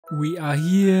We are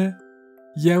here,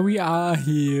 yeah we are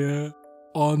here,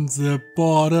 on the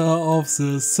border of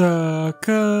the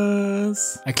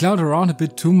circus. I clowned around a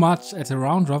bit too much at a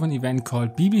round robin event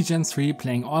called BBGen3,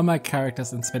 playing all my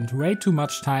characters and spent way too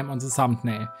much time on the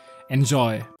thumbnail.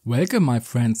 Enjoy! Welcome my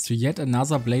friends to yet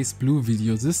another Blazblue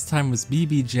video, this time with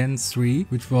BBGen3,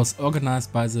 which was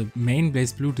organized by the main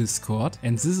Blazblue Discord.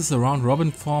 And this is a round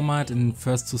robin format in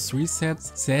first to 3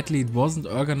 sets. Sadly it wasn't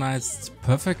organized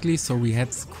perfectly, so we had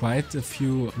quite a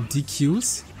few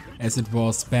DQs, as it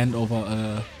was spanned over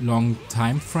a long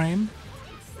time frame,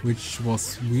 which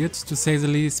was weird to say the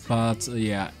least, but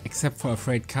yeah, except for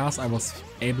Afraid Cars I was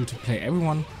able to play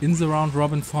everyone in the round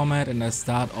robin format, and I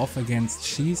start off against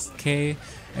Cheasedk.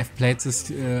 I've played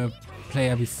this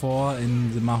player before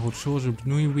in the Mahou Shoujo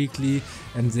Nui Weekly,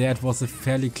 and there it was a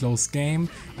fairly close game.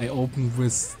 I opened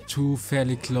with two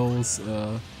fairly close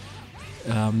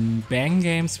bang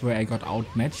games where I got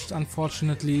outmatched,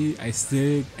 unfortunately. I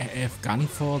still have gone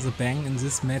for the bang in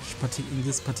this match, in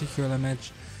this particular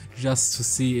match, just to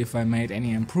see if I made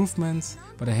any improvements,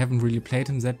 but I haven't really played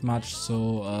him that much,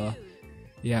 so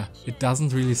yeah, it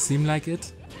doesn't really seem like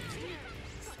it.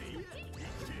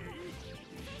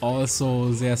 Also,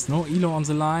 there's no elo on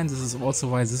the line. This is also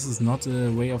why this is not a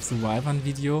Way of the Wyvern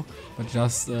video, but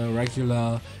just a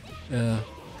regular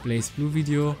Blazblue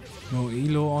video. No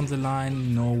elo on the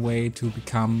line, no way to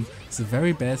become the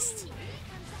very best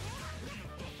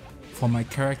for my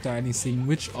character, anything,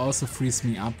 which also frees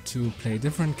me up to play a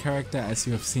different character. As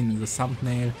you have seen in the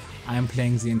thumbnail, I am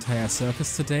playing the entire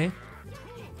Circus today.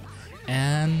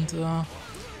 And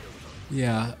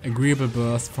yeah, agreeable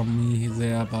birth from me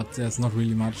there, but there's not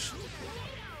really much.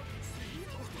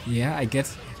 Yeah, I get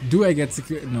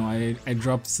the, no, I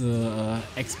dropped the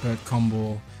expert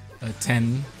combo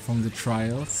 10 from the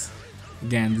trials.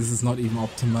 Again, this is not even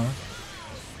optimal.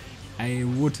 I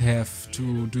would have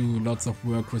to do lots of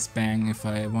work with Bang if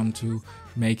I want to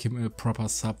make him a proper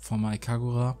sub for my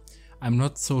Kagura. I'm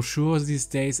not so sure these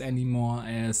days anymore,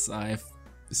 as I've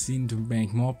seen to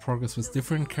make more progress with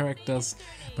different characters,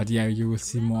 but yeah, you will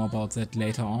see more about that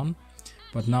later on.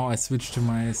 But now I switch to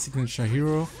my signature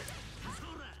hero.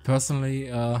 Personally,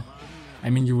 I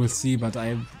mean, you will see, but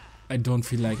I don't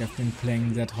feel like I've been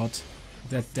playing that hot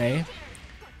that day.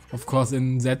 Of course,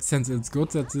 in that sense it's good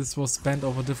that this was spent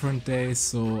over different days,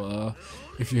 so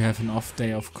if you have an off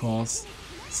day, of course,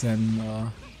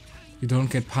 then you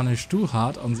don't get punished too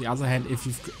hard. On the other hand,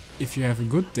 if you have a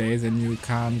good day, then you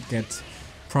can't get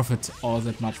profit all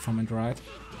that much from it, right?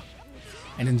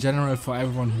 And in general, for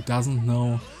everyone who doesn't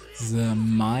know, the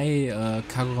Mai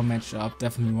Kagura matchup,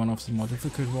 definitely one of the more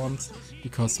difficult ones,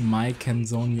 because Mai can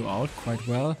zone you out quite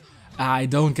well. I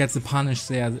don't get the punish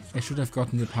there. I should have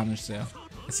gotten the punish there.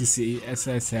 As you see, as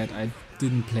I said, I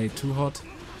didn't play too hot.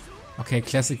 Okay,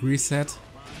 classic reset.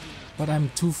 But I'm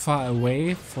too far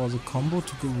away for the combo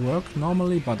to work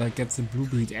normally, but I get the blue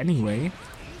bleed anyway,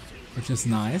 which is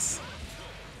nice.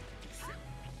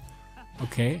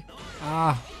 Okay.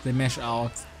 Ah, they mesh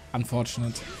out.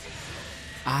 Unfortunate.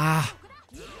 Ah!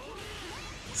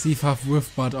 C5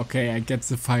 whiff, but okay, I get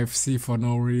the 5C for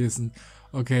no reason.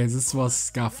 Okay, this was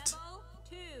scuffed,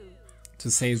 to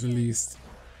say the least.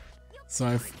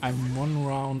 So I'm one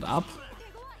round up.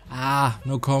 Ah,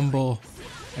 no combo.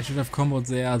 I should have comboed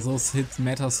there. Those hits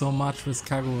matter so much with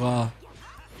Kagura.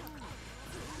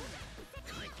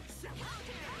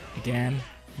 Again,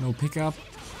 no pickup.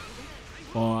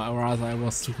 Or rather, I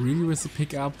was too greedy with the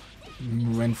pickup.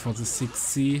 Went for the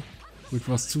 6C, which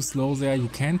was too slow there. You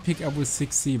can pick up with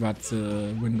 6C, but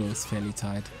the window is fairly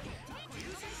tight.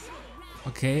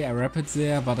 Okay, I wrap it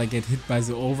there, but I get hit by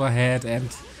the overhead,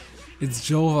 and it's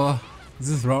Jova.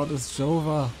 This round is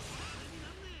Jova.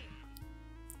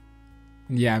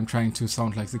 Yeah, I'm trying to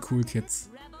sound like the cool kids,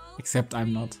 except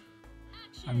I'm not.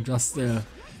 I'm just a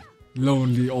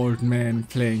lonely old man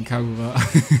playing Kagura.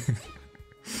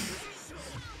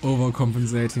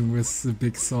 Overcompensating with the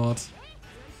big sword.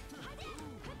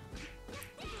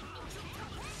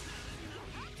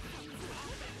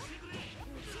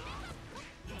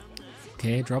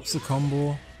 Okay, drops the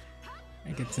combo.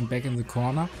 I get him back in the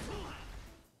corner.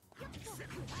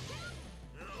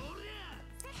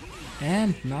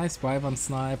 And nice Wyvern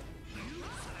snipe.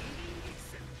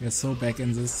 We are so back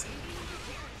in this.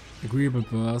 Agreeable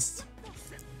burst.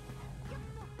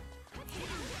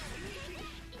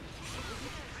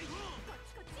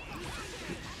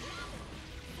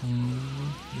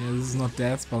 Yeah, this is not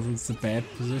death, but it's a bad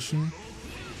position.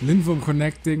 Linne from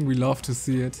connecting, we love to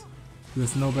see it.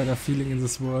 There's no better feeling in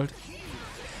this world.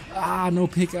 Ah, no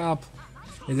pickup.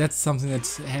 Yeah, that's something that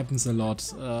happens a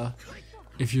lot.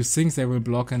 If you think they will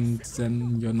block and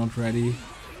then you're not ready,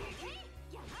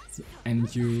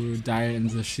 and you die in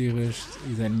the Shirish,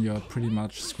 then you're pretty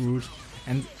much screwed.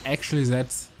 And actually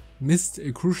that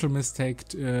a crucial mistake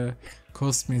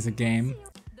cost me the game,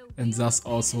 and thus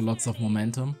also lots of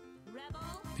momentum.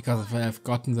 Because if I have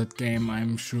gotten that game,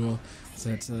 I'm sure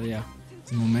that yeah,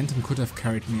 the momentum could have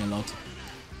carried me a lot.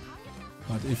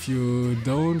 But if you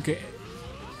don't get,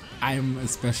 I'm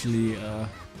especially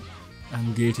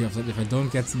I'm guilty of that. If I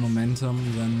don't get the momentum,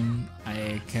 then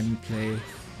I can play,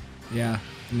 yeah,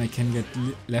 then I can get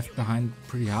left behind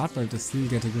pretty hard, but I still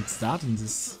get a good start in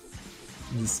this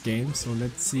game. So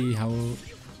let's see how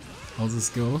this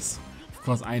goes. Of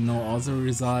course, I know all the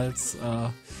results,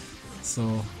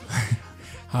 so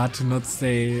hard to not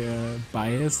stay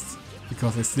biased,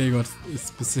 because I still got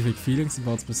specific feelings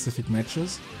about specific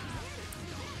matches.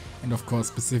 And of course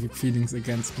specific feelings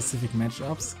against specific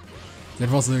matchups.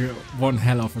 That was one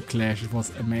hell of a clash, it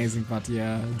was amazing, but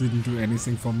yeah, didn't do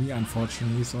anything for me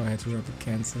unfortunately, so I had to rapid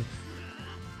cancel.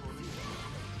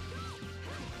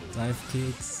 Dive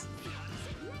kicks.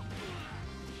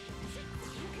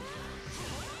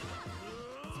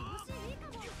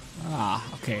 Ah,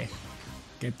 okay.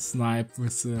 Get sniped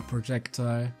with the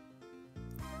projectile.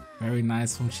 Very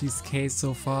nice from Cheasedk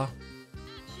so far.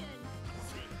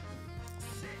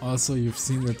 Also, you've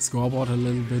seen that scoreboard a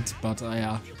little bit, but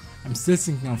yeah, I'm still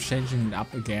thinking of changing it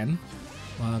up again.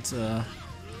 But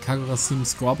Kagura's theme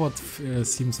scoreboard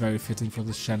seems very fitting for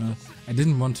this channel. I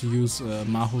didn't want to use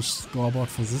Mahu's scoreboard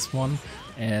for this one,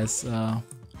 as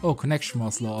oh, connection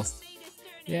was lost.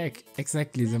 Yeah,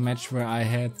 exactly, the match where I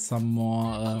had some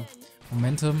more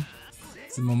momentum,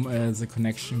 the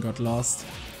connection got lost.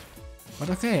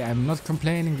 But okay, I'm not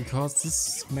complaining, because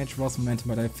this match was momentum,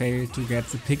 but I failed to get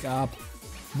the pick up.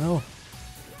 No.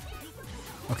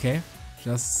 Okay,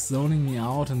 just zoning me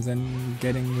out and then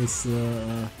getting this,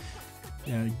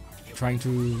 yeah, trying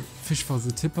to fish for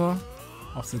the tipper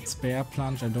of that spare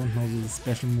plunge. I don't know the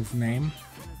special move name,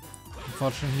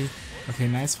 unfortunately. Okay,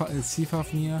 nice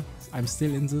C5 near. I'm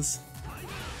still in this.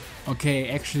 Okay,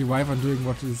 actually Wyvern doing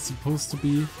what it's supposed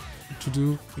to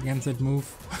do against that move.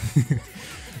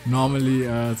 Normally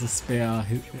the spare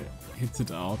hits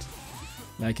it out.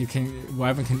 Like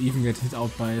Wyvern can even get hit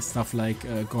out by stuff like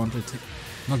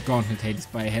not Gauntlet Hades,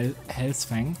 by Hell's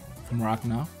Fang from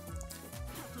Ragnar.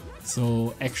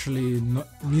 So actually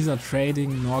neither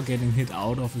trading nor getting hit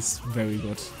out of is very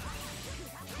good.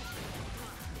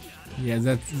 Yeah,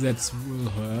 that will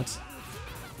hurt.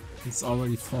 It's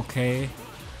already 4k,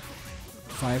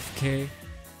 5k.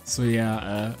 So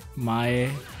yeah,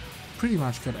 my pretty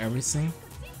much got everything.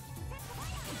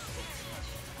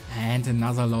 And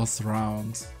another lost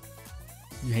round.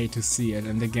 You hate to see it.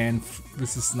 And again,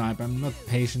 with the snipe, I'm not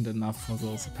patient enough for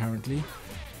those apparently.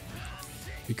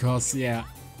 Because yeah,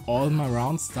 all my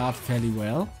rounds start fairly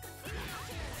well.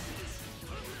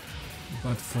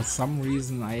 But for some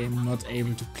reason I am not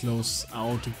able to close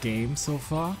out a game so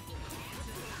far.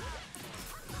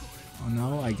 Oh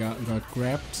no, I got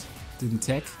grabbed, didn't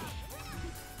tech.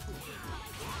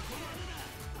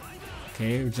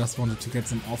 Okay, just wanted to get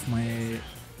them off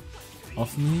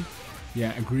me.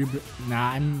 Yeah, agreeable.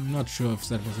 Nah, I'm not sure if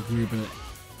that was agreeable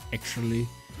actually,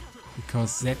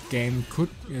 because that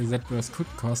burst could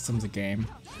cost him the game.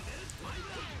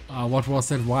 What was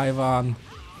that Wyvern?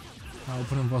 My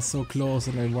opponent was so close,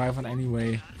 and I Wyvern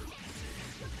anyway.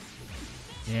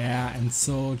 Yeah, and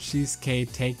so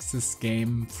Cheasedk takes this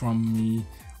game from me.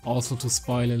 Also, to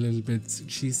spoil a little bit,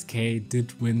 Cheasedk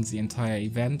did win the entire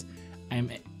event.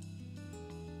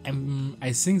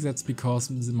 I think that's because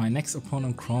my next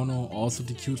opponent, Chrono, also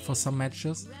DQ'd for some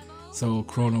matches. So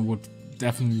Chrono would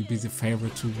definitely be the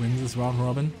favorite to win this round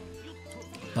robin.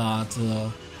 But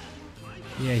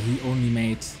yeah, he only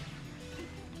made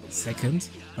second.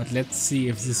 But let's see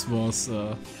if this was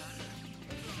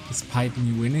despite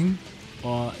me winning,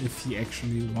 or if he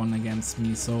actually won against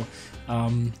me. So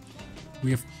we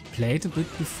have played a bit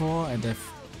before, and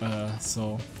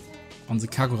so on the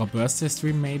Kagura birthday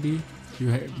stream maybe.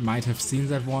 You might have seen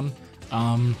that one.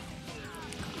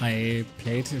 I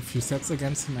played a few sets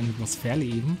against him and it was fairly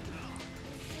even.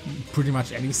 Pretty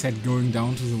much any set going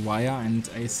down to the wire, and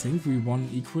I think we won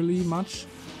equally much.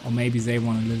 Or maybe they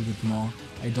won a little bit more.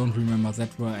 I don't remember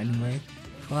that well anyway.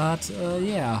 But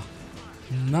yeah,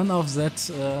 none of that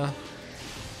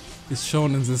is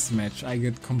shown in this match. I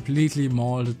get completely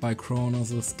molded by Chrono,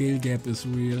 the skill gap is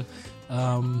real.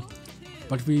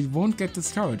 But we won't get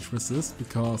discouraged with this,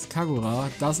 because Kagura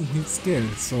doesn't need skill,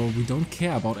 so we don't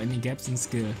care about any gaps in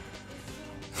skill.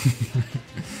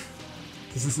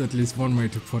 This is at least one way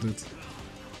to put it.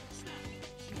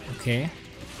 Okay.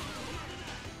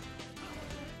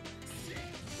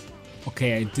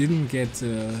 Okay, I didn't get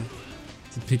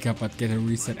the pickup but get a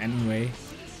reset anyway.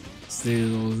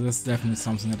 Still, this is definitely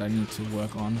something that I need to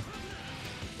work on.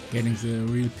 Getting the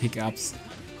real pickups,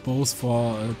 both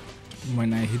for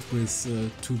when I hit with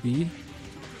 2B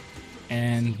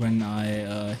and when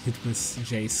I hit with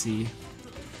JC.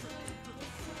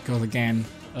 Because again,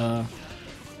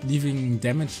 leaving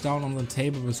damage down on the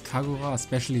table with Kagura,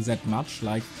 especially that much,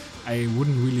 like I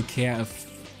wouldn't really care if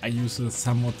I use a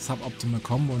somewhat suboptimal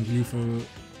combo and leave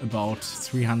about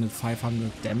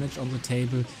 300-500 damage on the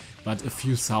table, but a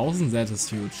few thousand, that is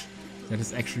huge. That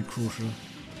is actually crucial.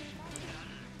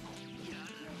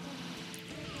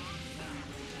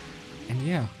 And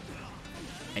yeah,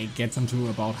 I get them to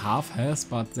about half health,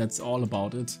 but that's all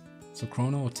about it. So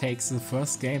Chrono takes the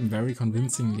first game very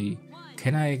convincingly.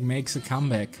 Can I make the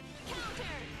comeback?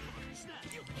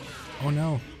 Oh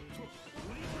no.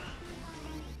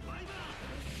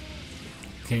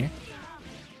 Okay.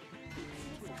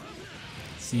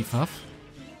 C-Fuff.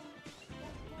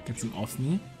 Gets him off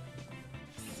me.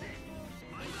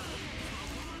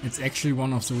 It's actually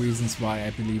one of the reasons why I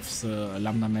believe the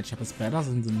Lambda matchup is better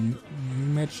than the new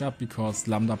matchup, because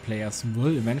Lambda players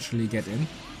will eventually get in.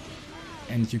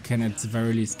 And you can at the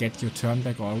very least get your turn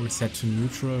back or reset to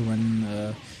neutral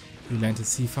when you land a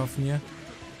C-Fuff.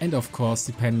 And of course,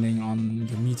 depending on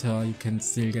the meter, you can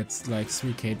still get like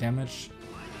 3k damage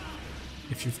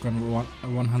if you've got a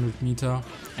 100 meter,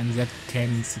 and that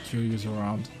can secure you the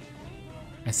round.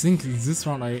 I think this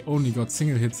round I only got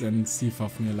single hits and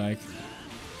C-Fuff, like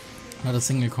not a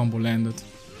single combo landed.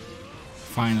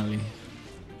 Finally.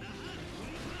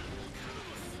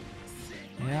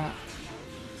 Yeah.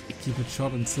 Keep it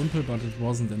short and simple, but it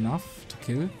wasn't enough to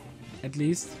kill, at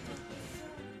least.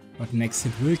 But next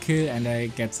hit will kill, and I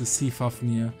get the C-Fuff,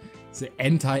 the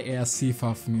anti-air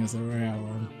C-Fuff, is a rare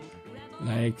one.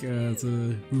 Like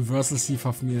the reversal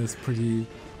C-Fuff is pretty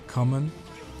common,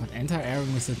 but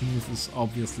anti-airing with that move is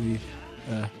obviously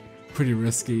pretty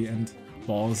risky and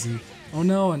ballsy. Oh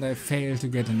no, and I failed to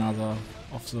get another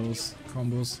of those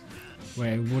combos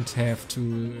where I would have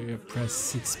to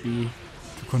press 6B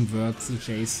to convert the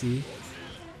JC.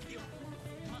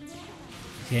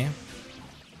 Okay.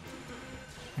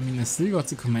 I mean, I still got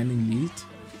the commanding lead,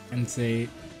 and they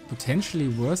potentially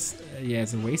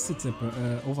they wasted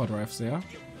the overdrive there.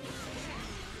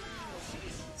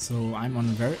 So I'm in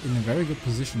a very good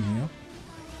position here.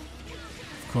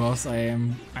 Of course,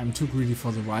 I'm too greedy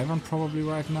for the Wyvern probably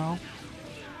right now.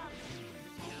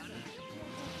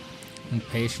 And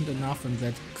patient enough, and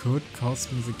that could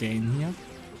cost me the game here.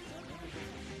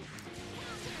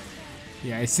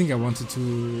 Yeah, I think I wanted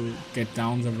to get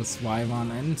down there with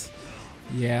Wyvern, and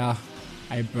yeah,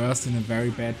 I burst in a very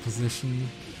bad position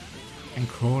and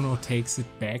Chrono takes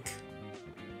it back.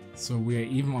 So we are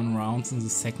even on rounds in the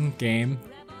second game.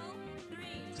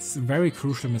 It's a very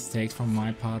crucial mistake from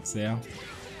my part there.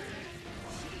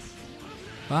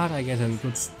 But I get a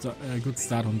good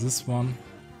start on this one.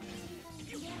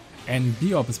 And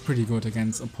B-Op is pretty good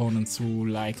against opponents who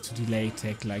like to delay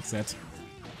tech like that.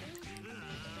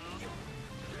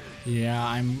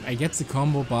 Yeah, I get the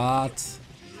combo, but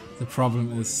the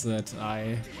problem is that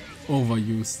I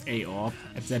overused A-Orb.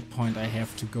 At that point I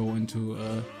have to go into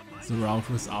the route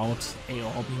without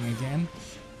A-Orbing again.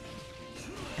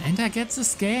 And I get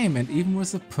this game, and even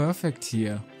with a perfect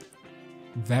here.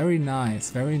 Very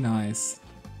nice, very nice.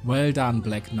 Well done,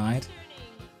 Black Knight.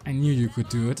 I knew you could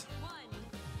do it.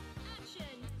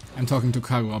 I'm talking to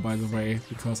Kagura, by the way,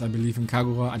 because I believe in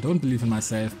Kagura. I don't believe in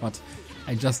myself, but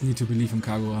I just need to believe in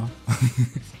Kagura.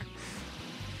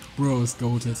 Bro is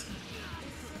goated.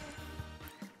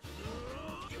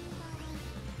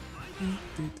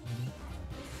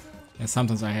 Yeah,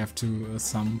 sometimes I have to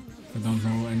I don't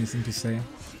know anything to say.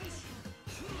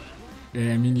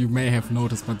 Yeah, I mean, you may have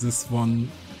noticed, but this one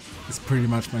is pretty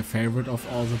much my favorite of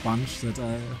all the bunch that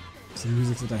the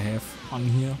music that I have on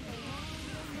here.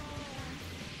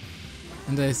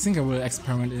 And I think I will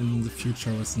experiment in the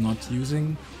future with not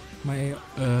using my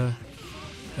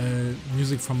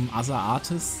music from other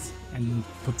artists and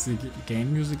put the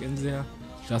game music in there,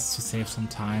 just to save some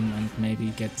time and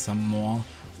maybe get some more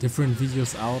different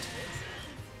videos out.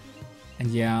 And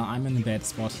yeah, I'm in a bad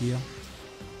spot here.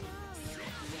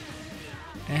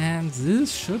 And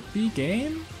this should be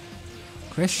game?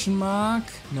 Question mark?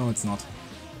 No, it's not,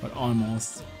 but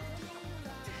almost.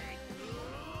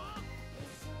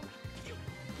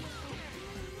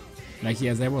 Like,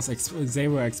 yeah, they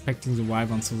were expecting the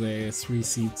Wyvern, so they 3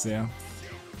 seeds there.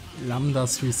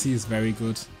 Lambda's 3C is very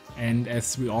good, and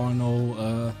as we all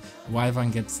know,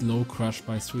 Wyvern gets low crushed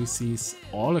by 3Cs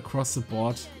all across the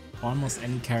board, almost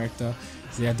any character.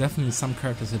 There are definitely some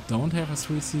characters that don't have a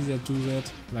 3C that do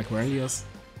that, like Relius,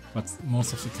 but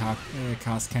most of the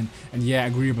cars can. And yeah,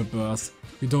 agreeable burst.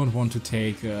 You don't want to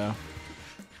take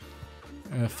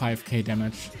 5k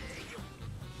damage.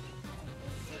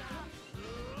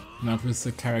 Not with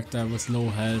the character with low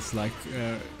health like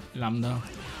Lambda.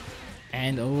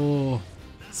 And oh,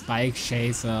 Spike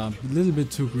Chaser, a little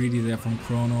bit too greedy there from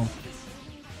Chrono.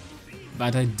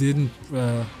 But I didn't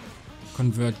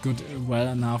convert well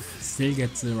enough, still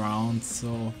gets the round,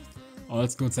 so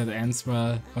all's good that ends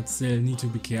well, but still need to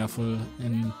be careful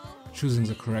in choosing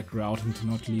the correct routing to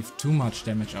not leave too much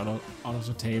damage out of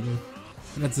the table.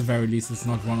 But at the very least it's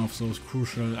not one of those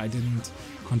crucial I didn't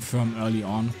confirm early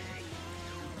on.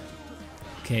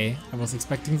 Okay, I was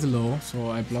expecting the low, so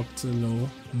I blocked the low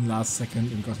in the last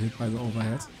second and got hit by the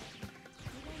overhead.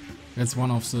 That's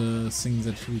one of the things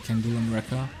that we can do in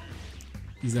Wrecker.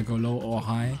 Either go low or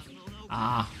high.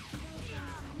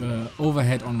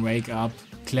 Overhead on wake up.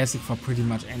 Classic for pretty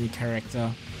much any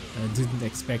character. Didn't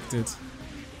expect it.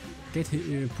 Get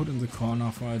put in the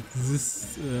corner for it.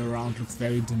 This round looks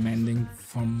very demanding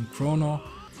from Chrono.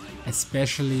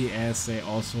 Especially as they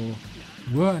also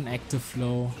were in active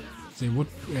flow. They would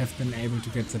have been able to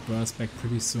get the burst back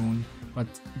pretty soon. But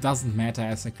doesn't matter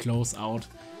as they close out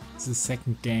the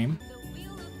second game.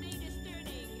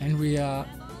 And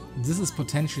this is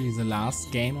potentially the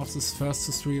last game of this first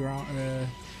to 3 round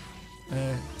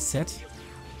set.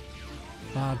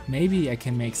 But maybe I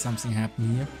can make something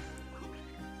happen here.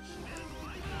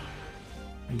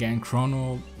 Again,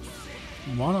 Chrono,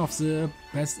 one of the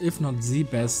best, if not the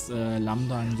best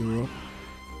Lambda in Europe.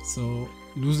 So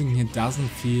losing here doesn't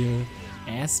feel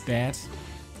as bad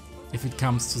if it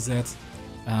comes to that.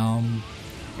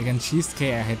 Against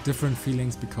Cheasedk I had different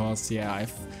feelings because yeah,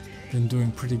 I've been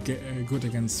doing pretty good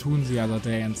against Hoon the other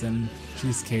day, and then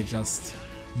Cheasedk just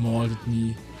molded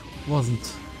me.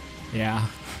 Wasn't, yeah,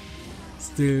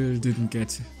 still didn't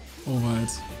get over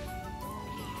it.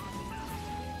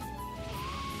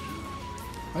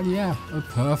 But yeah, a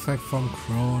perfect from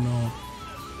Chrono.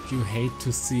 You hate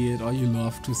to see it or you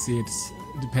love to see it,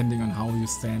 depending on how you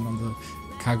stand on the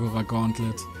Kagura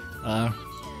gauntlet.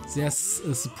 There's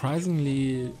a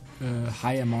surprisingly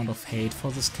high amount of hate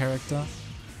for this character.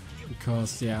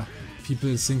 Because yeah,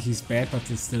 people think he's bad but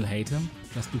they still hate him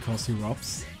just because he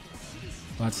robs.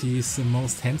 But he's the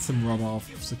most handsome robber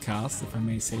of the cast, if I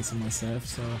may say so myself,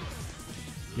 so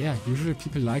yeah, usually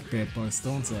people like bad boys,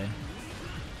 don't they?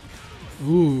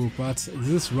 Ooh, but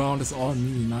this round is all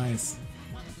me, nice.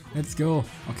 Let's go.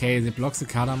 Okay, they block the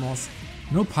Kadamos.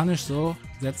 No punish though,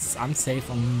 that's unsafe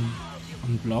on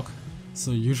block.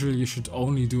 So usually you should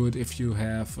only do it if you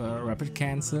have rapid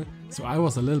cancel. So I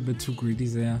was a little bit too greedy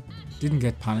there, didn't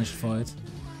get punished for it.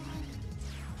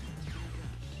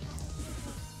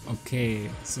 Okay,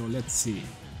 so let's see.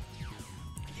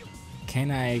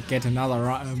 Can I get another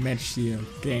match here?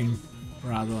 Game,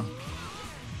 rather.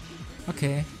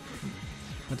 Okay.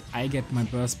 But I get my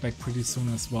burst back pretty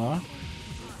soon as well.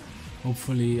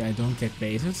 Hopefully I don't get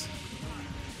baited.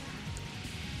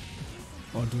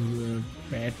 Or do a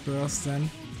bad burst then.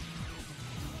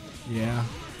 Yeah.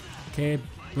 Okay,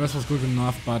 burst was good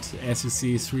enough, but as you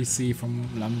see, 3C from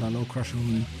Lambda low crushing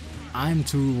me. I'm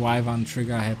too Y1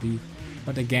 trigger happy.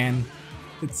 But again,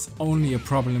 it's only a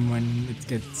problem when it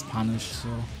gets punished, so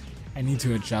I need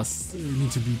to adjust, need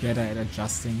to be better at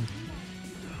adjusting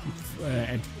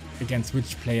against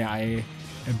which player I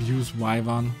abuse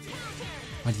Y1.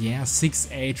 But yeah,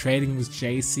 6A trading with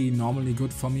JC, normally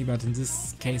good for me, but in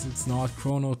this case it's not.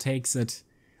 Chrono takes it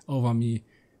over me.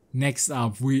 Next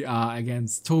up we are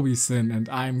against Tobisin and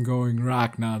I'm going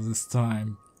Ragnar this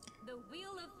time.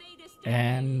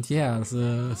 And yeah,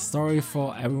 the story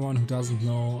for everyone who doesn't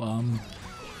know,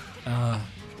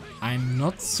 I'm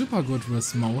not super good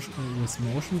with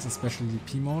motions, especially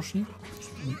P-motion,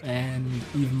 and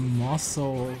even more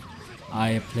so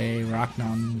I play Ragnar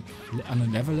on a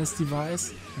level-less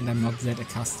device, and I'm not that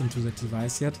accustomed to that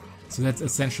device yet. So that's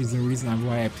essentially the reason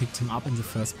why I picked him up in the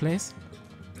first place,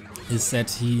 is that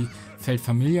he felt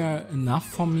familiar enough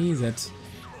for me that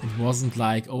it wasn't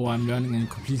like, oh, I'm learning a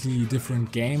completely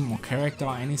different game or character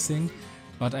or anything,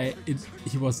 but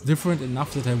he was different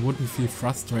enough that I wouldn't feel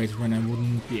frustrated when I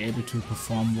wouldn't be able to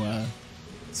perform well.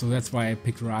 So that's why I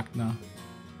picked Ragnar.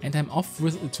 And I'm off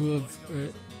with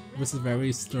a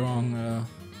very strong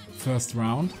first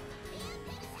round.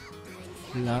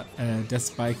 Death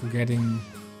Spike getting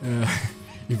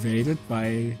evaded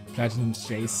by Platinum's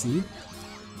JC.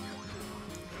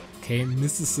 Okay,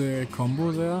 misses a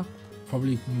combo there.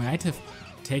 Probably might have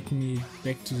taken me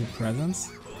back to the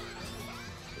presence.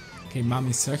 Okay,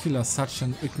 Mami Circular, such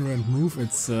an ignorant move.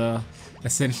 It's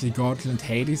essentially Gauntlet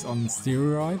Hades on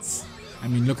steroids. I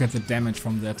mean, look at the damage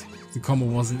from that. The combo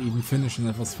wasn't even finished and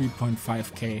that was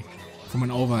 3.5k from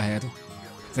an overhead.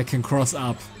 That can cross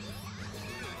up.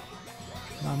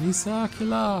 Mami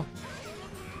Circular!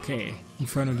 Okay,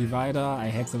 Inferno Divider, I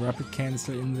had the Rapid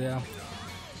Cancel in there.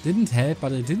 Didn't help,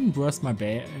 but it didn't burst my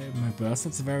burst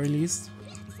at the very least.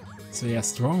 So yeah,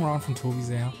 strong round from Toby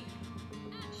there.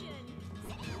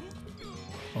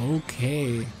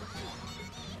 Okay.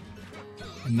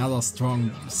 Another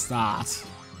strong start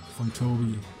from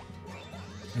Toby.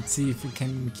 Let's see if we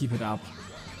can keep it up.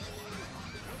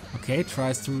 Okay,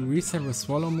 tries to reset with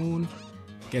Swallow Moon.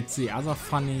 Gets the other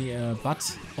funny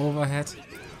butt overhead.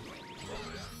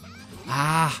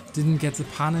 Ah, didn't get the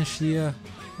punish here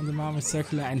on the Mami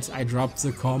Circular and I dropped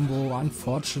the combo.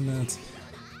 Unfortunate.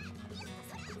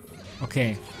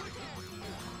 Okay.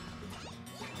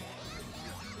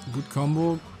 Good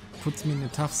combo. Puts me in a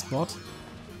tough spot.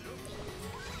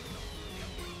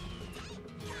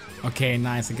 Okay,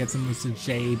 nice. I get him with the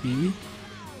JB.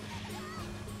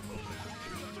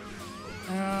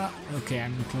 Okay,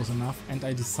 I'm close enough. And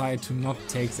I decide to not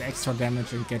take the extra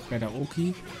damage and get better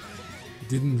Oki.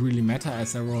 Didn't really matter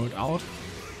as I rolled out.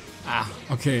 Ah,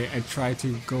 okay. I tried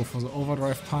to go for the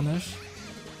overdrive punish.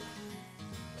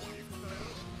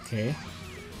 Okay.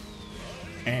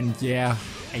 And yeah,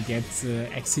 I get the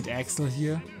exit axle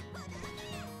here.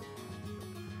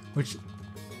 Which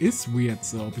is weird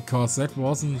though, because that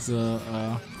wasn't the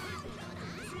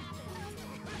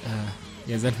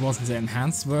yeah, that wasn't the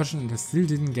enhanced version and I still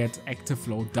didn't get active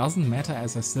flow. Doesn't matter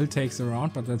as I still take the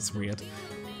round, but that's weird.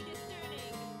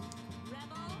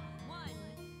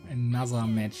 Another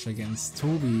match against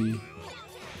Toby.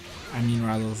 I mean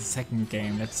rather the second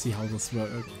game. Let's see how this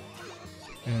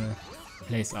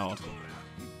plays out.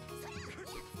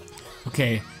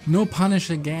 Okay, no punish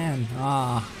again.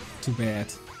 Ah, too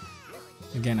bad.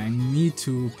 Again, I need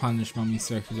to punish Mami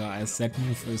Circular as that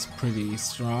move is pretty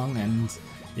strong and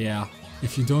yeah,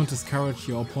 if you don't discourage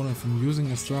your opponent from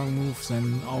using a strong move,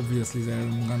 then obviously they're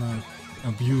gonna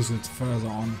abuse it further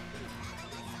on.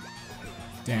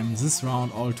 Damn, this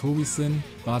round all Toby's in,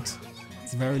 but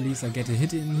at the very least I get a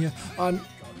hit in here. Oh,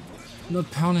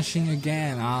 not punishing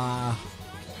again. Ah,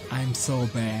 I'm so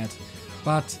bad.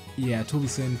 But yeah,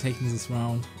 Toby's in, taking this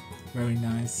round. Very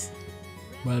nice.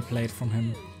 Well played from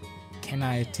him. Can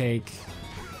I take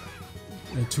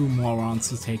 2 more rounds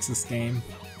to take this game?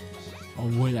 Or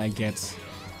will I get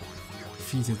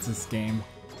defeated this game?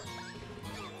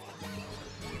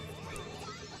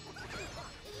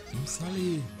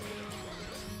 Sully.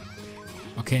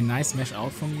 Okay, nice mesh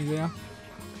out from me there.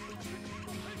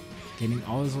 Getting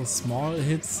all those small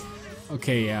hits.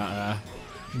 Okay, yeah,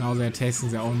 now they're tasting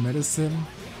their own medicine.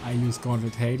 I use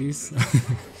Gauntlet Hades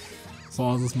for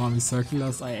all those Mami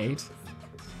Circulars I ate.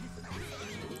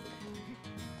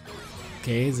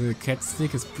 Okay, the cat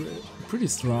stick is pretty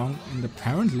strong and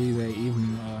apparently they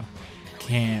even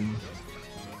can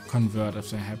convert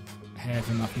if they have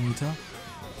enough meter.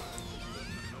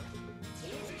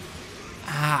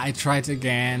 Ah, I tried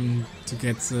again to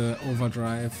get the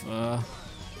overdrive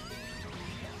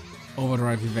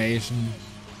evasion,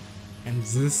 and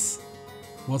this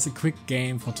was a quick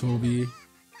game for Toby.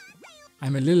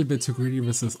 I'm a little bit too greedy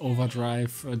with this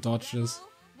overdrive dodges.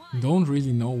 Don't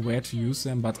really know where to use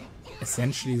them, but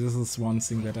essentially this is one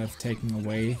thing that I've taken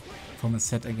away from a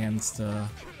set against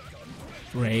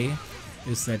Ray,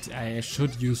 is that I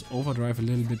should use overdrive a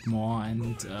little bit more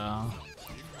and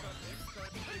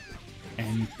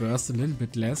burst a little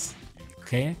bit less.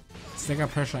 Okay, stagger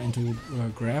pressure into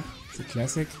grab, the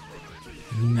classic.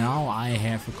 Now I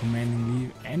have a commanding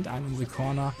lead and I'm in the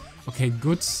corner. Okay,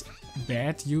 good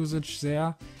bad usage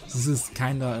there. This is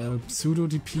kinda a pseudo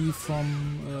DP from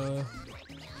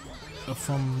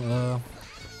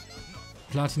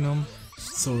Platinum,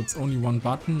 so it's only one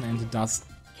button and it does,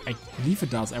 I believe it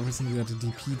does everything that a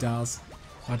DP does,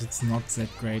 but it's not that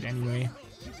great anyway.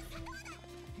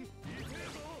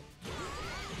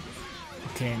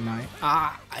 Okay, nice.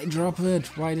 Ah, I drop it.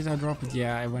 Why did I drop it?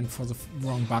 Yeah, I went for the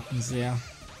wrong buttons there.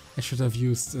 I should have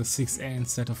used 6A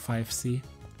instead of 5C.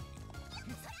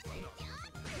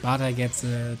 But I get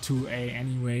the 2A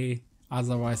anyway,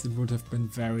 otherwise it would have been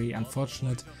very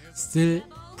unfortunate. Still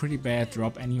pretty bad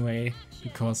drop anyway,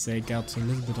 because they got a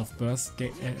little bit of burst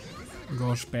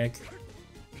gauge back,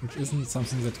 which isn't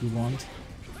something that we want.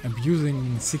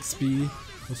 Abusing 6B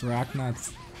with Ragnar,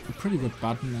 it's a pretty good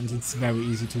button and it's very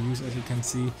easy to use, as you can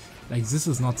see. Like, this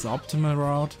is not the optimal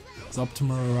route. The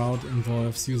optimal route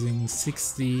involves using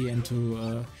 6D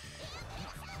into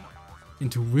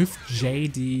with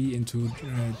JD, into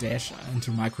dash,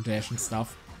 into micro dash and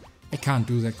stuff. I can't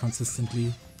do that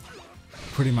consistently,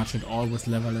 pretty much at all with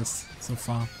levelers so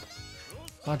far.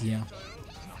 But yeah.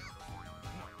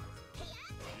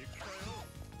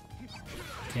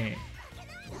 Okay.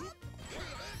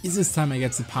 This time I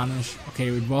get the punish. Okay,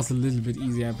 it was a little bit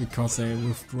easier because I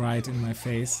whiffed right in my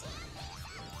face.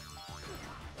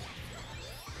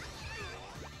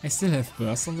 I still have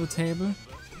burst on the table.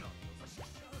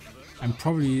 I'm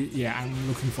probably, yeah, I'm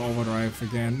looking for overdrive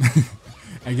again.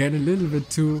 I get a little bit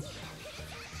too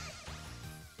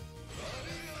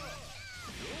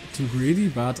greedy,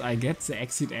 but I get the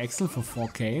exit axle for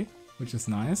 4k, which is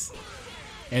nice.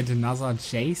 And another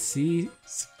JC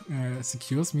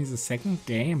secures me the second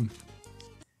game.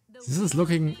 This is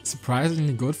looking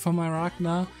surprisingly good for my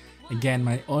Ragnar.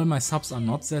 Again, all my subs are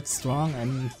not that strong,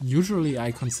 and usually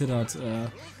I considered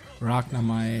Ragnar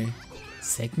my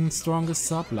second strongest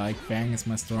sub, like Bang is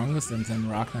my strongest and then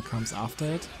Ragnar comes after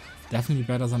it. Definitely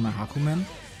better than my Hakumen.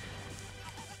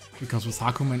 Because with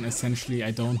Hakumen essentially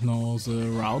I don't know the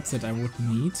routes that I would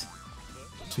need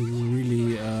to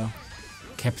really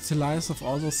capitalize of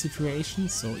all those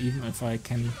situations. So even if I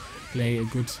can play a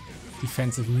good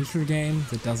defensive neutral game,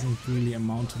 that doesn't really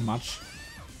amount to much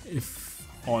if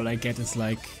all I get is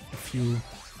like a few,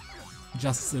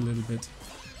 just a little bit.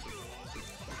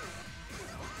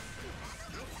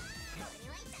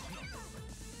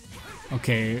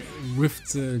 Okay, with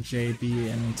the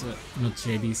JB and not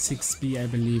JB, 6B I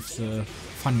believe, the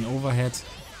funny overhead,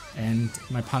 and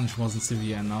my punch wasn't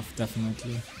severe enough,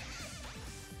 definitely.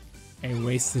 I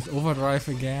wasted overdrive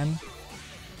again,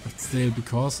 but still,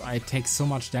 because I take so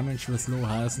much damage with low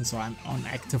health and so I'm on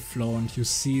active flow, and you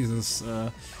see this,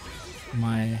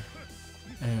 my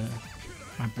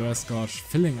burst gauge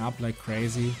filling up like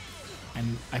crazy,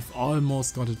 and I've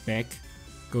almost got it back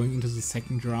going into the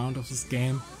second round of this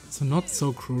game. So not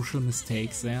so crucial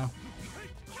mistakes there.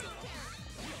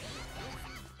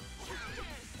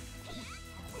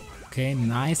 Okay,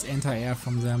 nice anti-air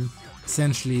from them.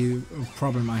 Essentially a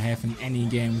problem I have in any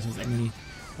game with any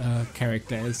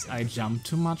character is I jump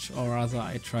too much, or rather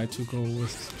I try to go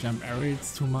with jump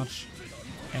aerials too much.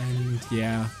 And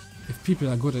yeah, if people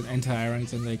are good at anti-airing,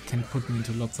 then they can put me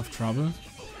into lots of trouble.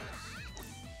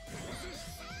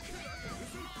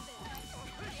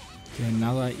 Okay,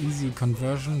 another easy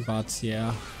conversion, but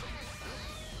yeah,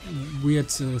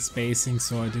 weird spacing,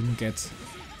 so I didn't get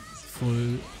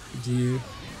full deal.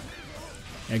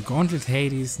 Yeah, Gauntlet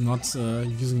Hades not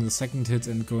using the second hit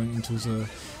and going into the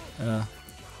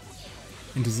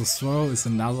throw is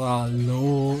another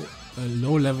low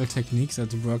level technique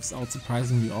that works out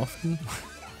surprisingly often.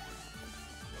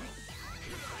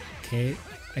 Okay,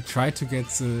 I tried to get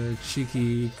the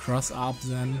cheeky cross up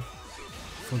then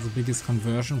for the biggest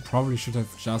conversion. Probably should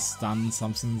have just done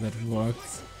something that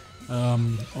works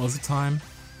all the time.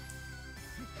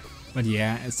 But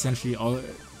yeah, essentially all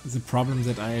the problem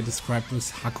that I described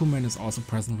with Hakumen is also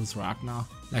present with Ragnar.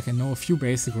 Like, I know a few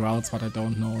basic routes, but I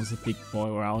don't know the big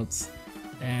boy routes,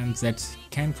 and that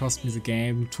can cost me the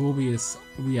game. Toby is,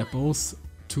 we are both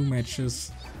 2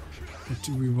 matches,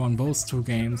 we won both 2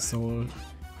 games, so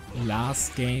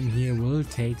last game here will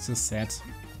take the set.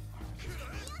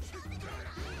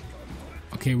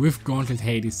 Okay, with Gauntlet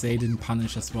Hades they didn't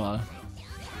punish as well.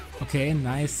 Okay,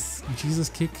 nice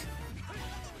Cheasedk.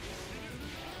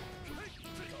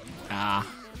 Ah,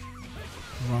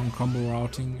 wrong combo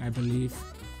routing I believe.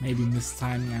 Maybe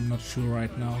mistiming, I'm not sure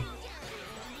right now.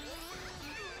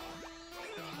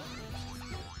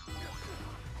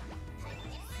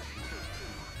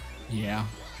 Yeah,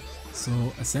 so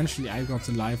essentially I got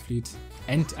the life lead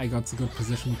and I got the good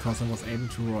position because I was able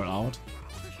to roll out.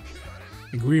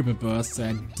 Agreeable bursts,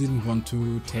 I didn't want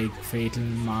to take fatal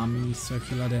Mami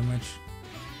circular damage.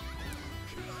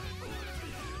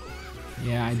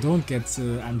 Yeah, I don't get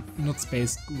the, I'm not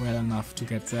spaced well enough to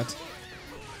get that.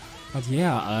 But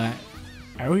yeah,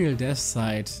 aerial death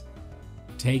side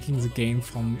taking the game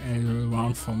from a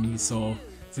round for me, so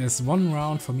there's 1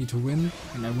 round for me to win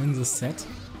and I win this set.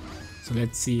 So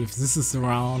let's see if this is the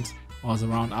round or the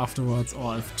round afterwards,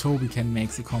 or if Toby can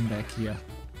make the comeback here.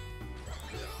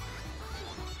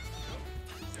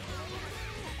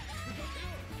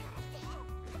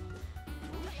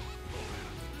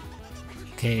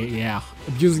 Okay, yeah,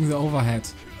 abusing the overhead.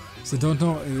 So don't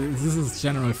know, this is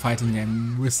general fighting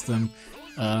game wisdom.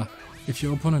 If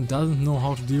your opponent doesn't know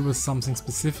how to deal with something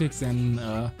specific, then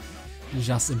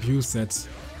just abuse it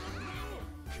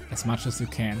as much as you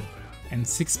can. And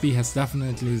 6B has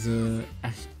definitely the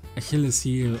Achilles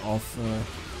heel of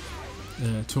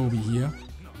Toby here,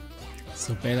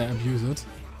 so better abuse it.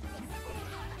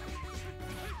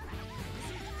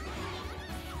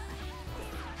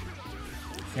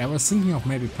 Yeah, I was thinking of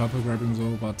maybe purple grabbing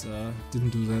though, but didn't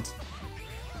do that.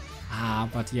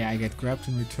 But yeah, I get grabbed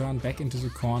in return back into the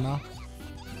corner.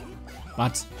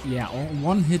 But yeah,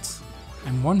 one hit.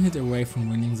 I'm one hit away from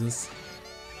winning this.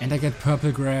 And I get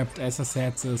purple grabbed as I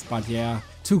said this, but yeah,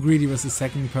 too greedy with the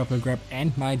second purple grab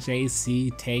and my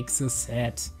JC takes the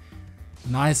set.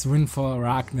 Nice win for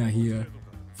Ragnar here.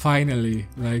 Finally,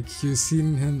 like you've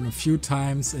seen him a few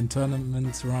times in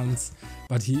tournament runs,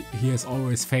 but he has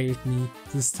always failed me.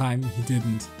 This time he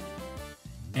didn't.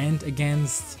 And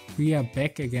we are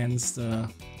back against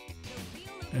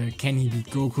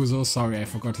CanHeBeatGokuTho. Sorry, I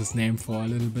forgot his name for a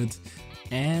little bit.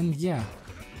 And yeah,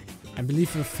 I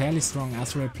believe a fairly strong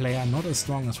Azure player, not as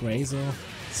strong as Razor,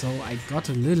 so I got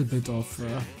a little bit of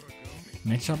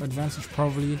matchup advantage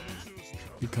probably,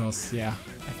 because yeah,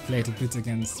 I played a bit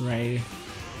against Ray,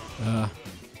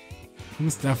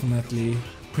 who's definitely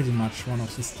pretty much one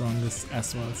of the strongest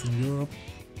Azures in Europe.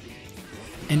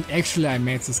 And actually I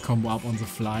made this combo up on the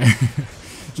fly.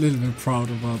 A little bit proud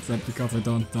about that, because I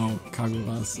don't know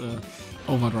Kagura's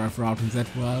overdrive routing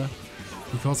that well.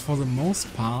 Because for the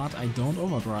most part I don't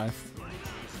overdrive.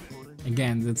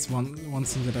 Again, that's one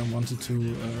thing that I wanted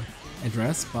to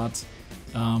address, but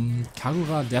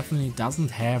Kagura definitely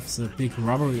doesn't have the big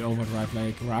rubbery overdrive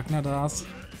like Ragnar does,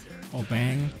 or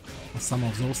Bang, or some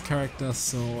of those characters,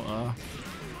 so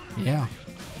yeah.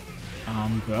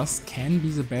 Burst can be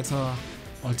the better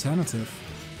alternative.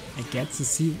 I get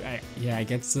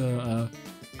the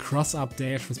cross up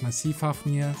dash with my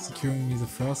C-Fafnir, securing me the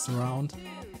first round.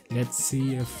 Let's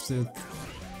see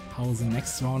how the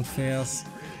next round fares.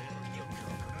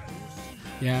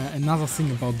 Yeah, another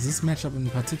thing about this matchup in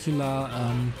particular.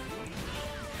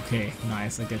 Okay,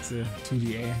 nice, I get the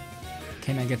 2DA.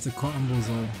 Can I get the combo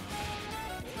though?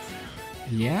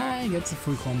 Yeah, I get the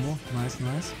full combo. Nice,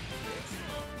 nice.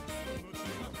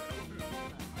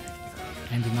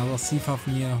 And another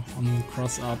C-Fafnir on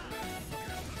cross up.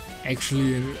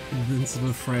 Actually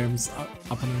invincible frames,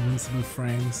 up on invincible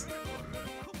frames.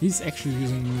 He's actually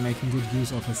making good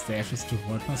use of his dashes to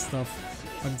avoid my stuff,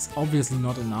 but it's obviously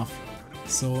not enough.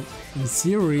 So in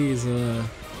theory the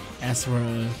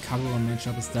Azure Kagura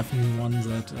matchup is definitely one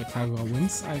that Kagura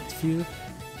wins, I feel.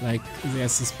 Like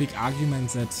there's this big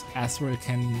argument that Azure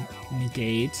can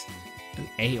negate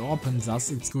A-Orb and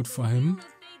thus it's good for him.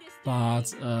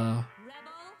 But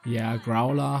yeah,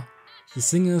 Growler, the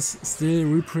thing is, still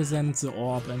represent the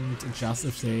orb and adjust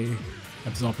if they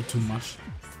absorb it too much.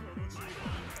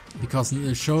 Because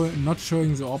not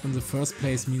showing the orb in the first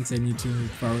place means they need to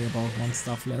worry about one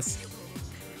stuff less.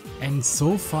 And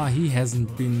so far he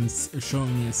hasn't been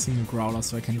showing me a single Growler,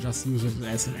 so I can just use it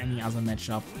as in any other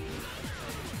matchup.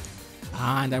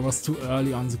 And I was too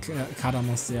early on the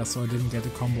Kadamos there, so I didn't get a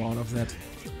combo out of that.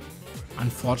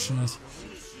 Unfortunate,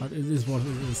 but it is what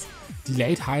it is.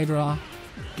 Delayed Hydra,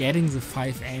 getting the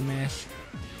 5A mash.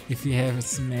 If he has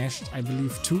smashed, I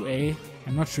believe 2A.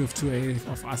 I'm not sure if 2A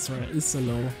of Azure is a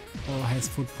low or has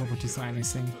foot properties or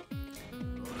anything,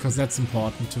 because that's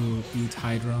important to beat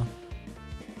Hydra.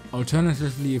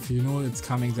 Alternatively, if you know it's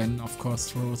coming, then of course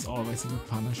throw is always a good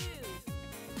punish.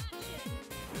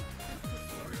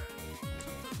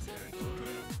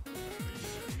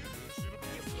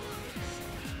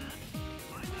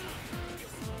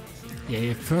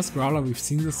 Yeah, first Growler we've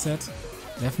seen this set.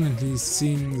 Definitely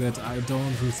seeing that I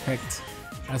don't respect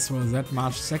Azure that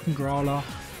much. Second Growler,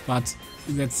 but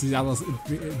that's the other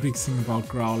big thing about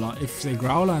Growler. If they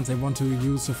Growler and they want to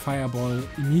use a Fireball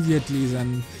immediately,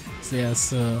 then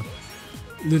there's a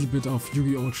little bit of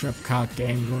Yu-Gi-Oh! Trap card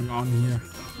game going on here.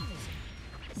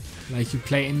 Like you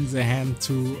play in the hand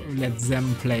to let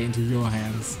them play into your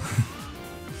hands.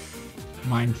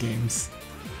 Mind games.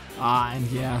 And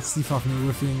yeah, C-Fafnir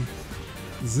whiffing.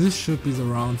 This should be the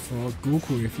round for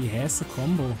Goku if he has the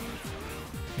combo.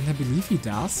 And I believe he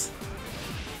does.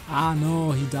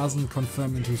 No, he doesn't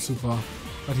confirm into Super,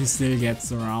 but he still gets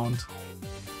the round.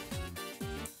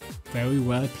 Very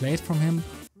well played from him,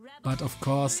 but of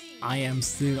course I am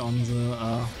still on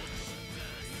the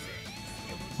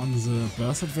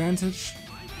burst advantage,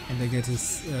 and I get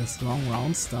his strong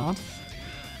round start.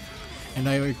 And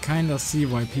I kinda see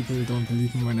why people don't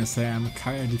believe me when I say I'm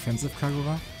a defensive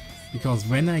Kagura. Because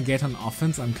when I get on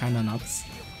offense, I'm kinda nuts.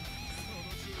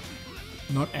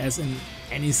 Not as in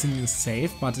anything is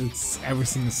safe, but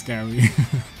everything is scary.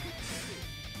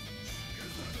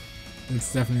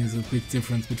 It's definitely the big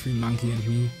difference between Monkey and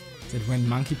me. That when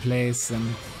Monkey plays,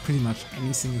 then pretty much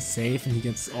anything is safe and he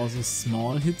gets also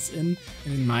small hits in.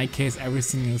 And in my case,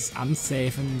 everything is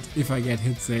unsafe, and if I get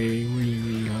hits, they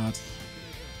really hurt.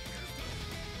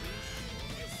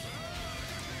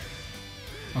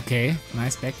 Okay,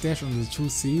 nice backdash on the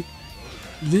 2C.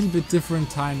 Little bit different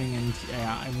timing, and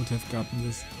yeah, I would have gotten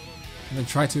this. And I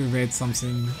try to evade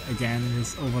something again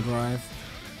with overdrive.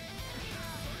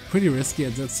 Pretty risky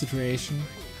at that situation.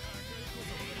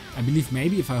 I believe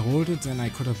maybe if I hold it then I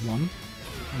could have won.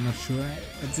 I'm not sure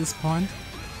at this point.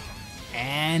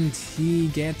 And he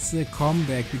gets a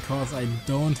comeback because I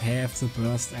don't have the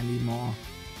burst anymore.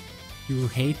 You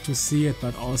hate to see it,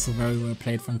 but also very well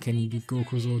played from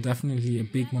CanHeBeatGokuTho. Definitely a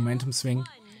big momentum swing.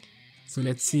 So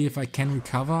let's see if I can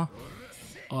recover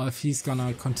or if he's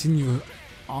gonna continue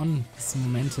on his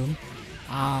momentum.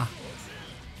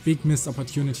 Big missed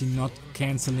opportunity not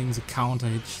cancelling the counter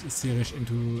hit Sirish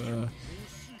into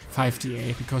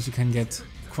 5DA, because you can get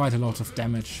quite a lot of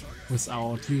damage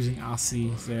without using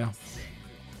RC there.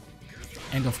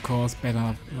 And of course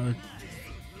better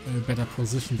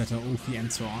position, better OP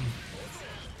and so on.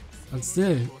 But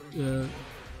still,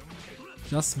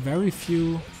 just very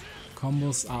few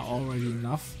combos are already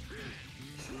enough.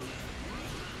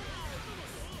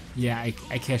 Yeah, I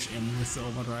cash in with the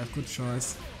overdrive, good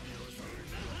choice.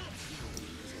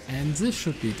 And this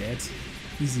should be dead.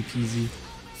 Easy peasy.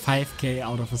 5k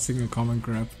out of a single command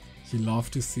grab. You love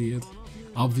to see it.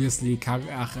 Obviously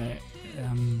Taker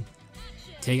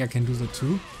can do that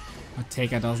too, but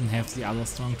Taker doesn't have the other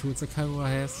strong tools that Kagura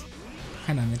has.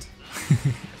 Kinda mid.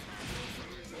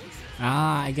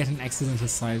 I get an accidental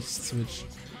side switch.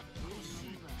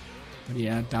 But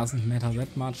yeah, it doesn't matter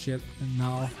that much yet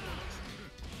now.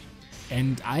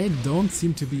 And I don't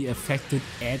seem to be affected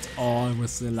at all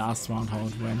with the last round how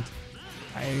it went.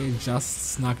 I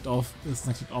just snuck it off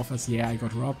as yeah, I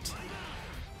got robbed.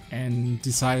 And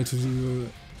decided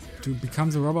to become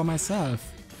the robber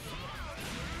myself.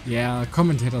 Yeah,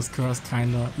 commentator's curse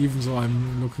kinda, even though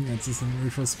I'm looking at this in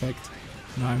retrospect.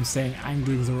 Now I'm saying I'm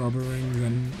doing the robbering,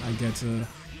 then I get a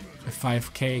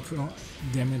 5k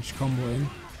damage combo in.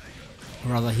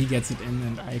 Or rather he gets it in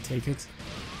and I take it.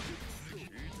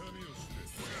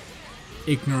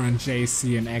 Ignorant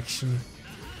JC in action.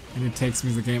 And it takes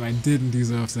me the game. I didn't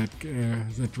deserve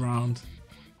that round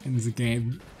in the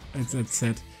game at that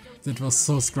set. That was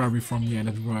so scrubby from me and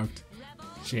it worked.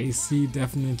 JC,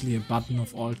 definitely a button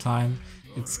of all time.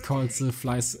 It's called the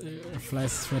fly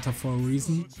sweater for a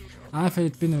reason. If it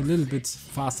had been a little bit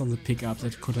faster on the pickup,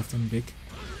 that could have been big.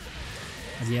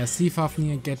 But yeah,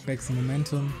 C-Fafnir get back the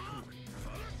momentum.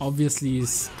 Obviously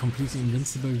is completely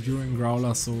invincible during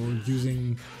Growler, so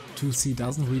using 2C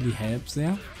doesn't really help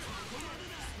there.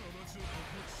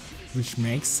 Which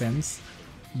makes sense.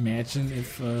 Imagine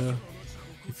if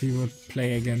he would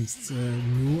play against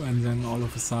Mu and then all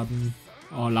of a sudden,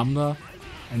 or Lambda,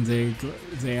 and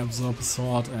they absorb a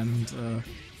sword and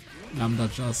Lambda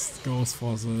just goes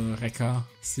for the Wrecker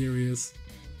series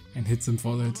and hits him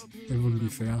for it. That wouldn't be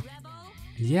fair.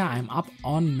 Yeah, I'm up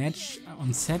on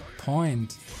set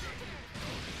point.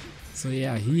 So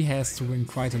yeah, he has to win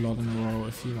quite a lot in a row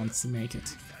if he wants to make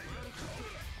it.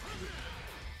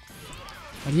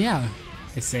 But yeah,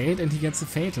 I say it and he gets a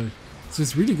fatal. So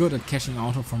he's really good at cashing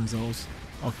out from those,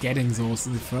 or getting those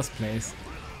in the first place.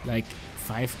 Like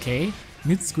 5k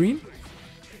mid-screen?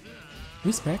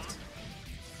 Respect.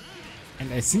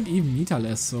 And I think even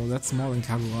meterless, so that's more than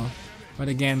Kagura. But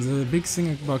again, the big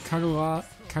thing about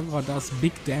Kagura does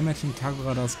big damage and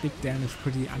Kagura does big damage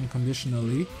pretty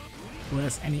unconditionally.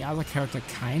 Whereas any other character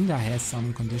kinda has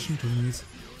some condition to meet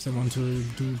if they want to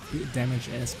do damage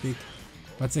as big.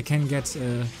 But they can get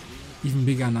even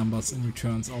bigger numbers in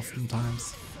returns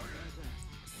oftentimes.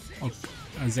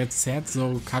 That said,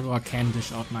 so Kagura can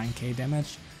dish out 9k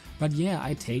damage. But yeah,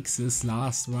 I take this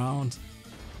last round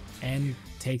and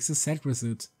takes a set with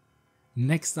it.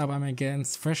 Next up I'm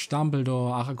against Fresh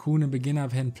Dumbledore, Arakune beginner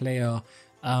pen player.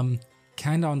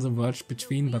 Kinda on the verge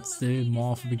between, but still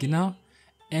more of a beginner.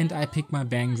 And I pick my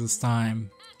bang this time.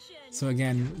 So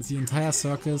again, the entire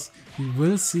circus, we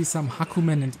will see some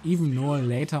Hakumen and even Noel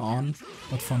later on,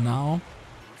 but for now,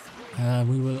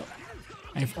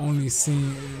 I've only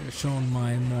shown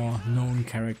my more known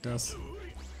characters.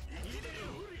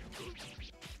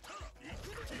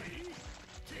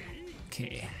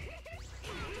 Okay.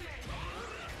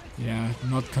 Yeah,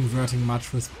 not converting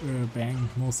much with Bang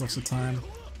most of the time.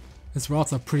 His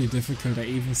routes are pretty difficult. I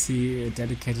even see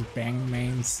dedicated Bang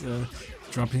mains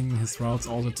dropping his routes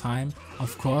all the time.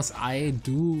 Of course, I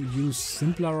do use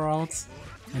simpler routes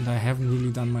and I haven't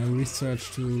really done my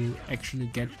research to actually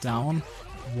get down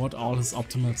what all his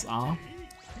optimals are.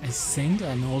 I think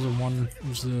I know the one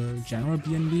with the general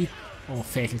BNB. Oh,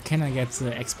 fatal. Can I get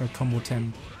the expert combo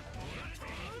 10?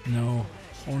 No,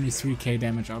 only 3k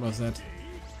damage out of that.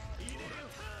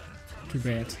 Too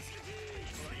bad.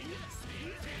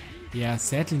 Yeah,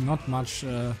 sadly not much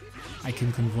I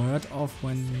can convert off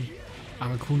when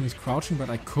Arakune is crouching, but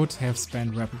I could have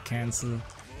spent rapid cancel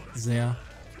there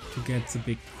to get the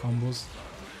big combos.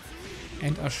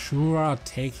 And Azure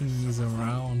taking me the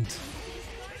round.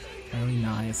 Very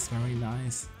nice, very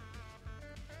nice.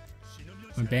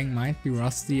 My bang might be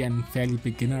rusty and fairly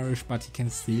beginnerish, but he can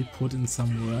still put in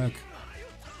some work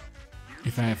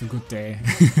if I have a good day.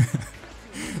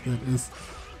 That is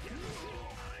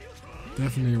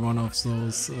definitely one of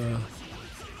those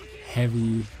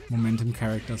heavy momentum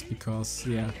characters, because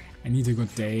yeah, I need a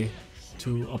good day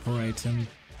to operate him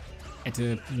at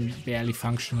a barely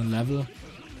functional level.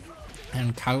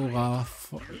 And Kagura,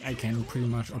 I can pretty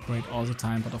much operate all the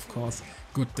time, but of course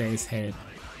good days help.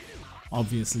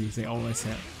 Obviously, they always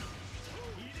help.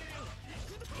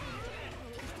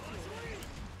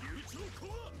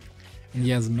 And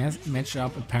yeah, the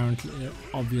matchup apparently,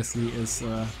 obviously, is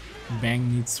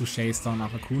Bang needs to chase down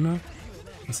Arakune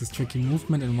with his tricky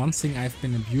movement, and one thing I've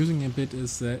been abusing a bit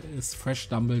is Fresh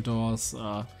Dumbledore's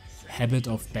habit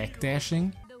of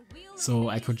backdashing. So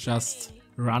I could just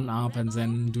run up and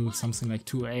then do something like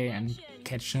 2A and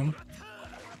catch him.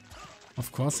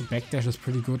 Of course, the backdash is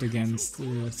pretty good against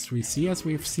 3C, as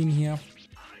we've seen here,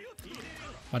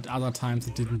 but other times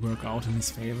it didn't work out in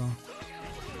his favor.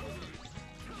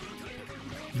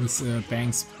 With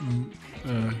Bang's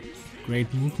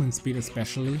great movement speed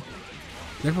especially.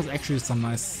 That was actually some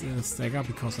nice stagger,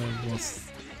 because I was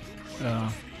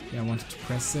yeah, wanted to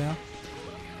press there.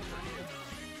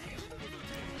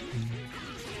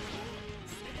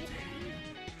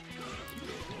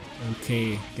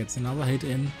 Okay, gets another hit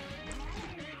in.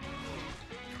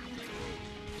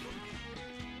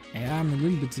 Yeah, I'm a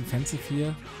little bit defensive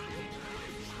here.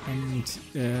 And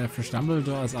for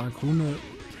Dumbledore as Arakune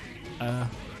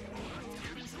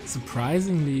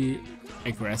surprisingly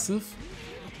aggressive.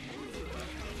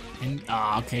 And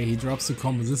okay, he drops the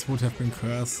combo. This would have been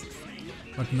curse.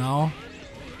 But now,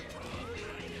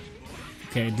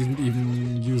 okay, I didn't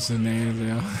even use a nail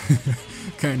there.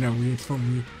 Kinda weird for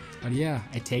me. But yeah,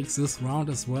 I take this round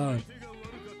as well.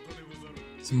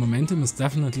 So momentum is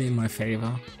definitely in my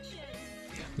favor.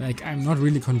 Like, I'm not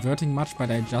really converting much, but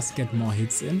I just get more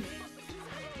hits in.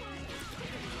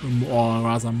 Or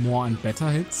rather more and better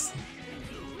hits.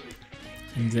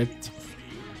 And that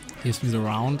gives me the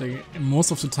round.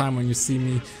 Most of the time when you see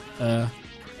me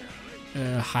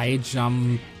high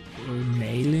jump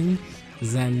nailing,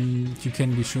 then you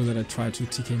can be sure that I try to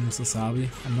TK Musasabi.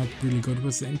 I'm not really good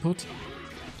with the input.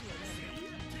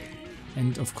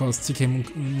 And of course, TK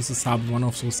Musasabi, one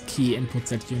of those key inputs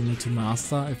that you need to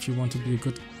master if you want to be a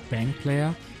good Bang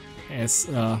player, as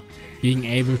being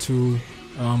able to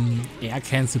air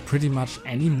cancel pretty much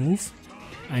any move.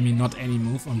 I mean, not any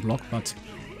move on block, but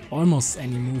almost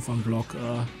any move on block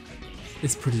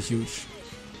is pretty huge.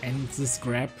 And this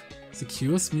grab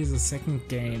secures me the second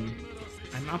game.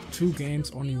 I'm up 2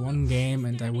 games, only 1 game,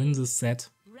 and I win this set.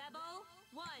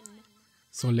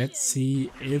 So let's see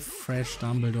if Fresh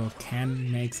Dumbledore can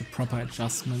make the proper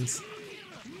adjustments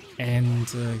and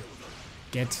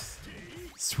get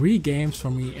 3 games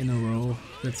from me in a row.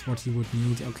 That's what he would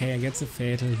need. Okay, I get the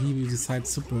fatal, he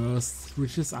decides to burst,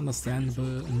 which is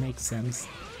understandable and makes sense.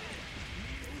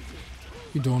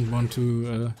 You don't want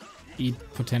to eat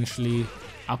potentially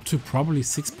up to probably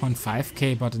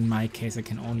 6.5k, but in my case I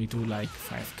can only do like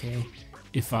 5k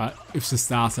if the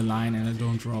stars align and I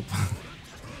don't drop.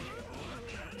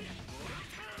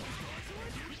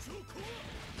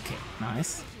 Okay,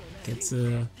 nice. Gets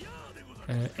a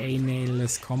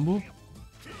nailless combo.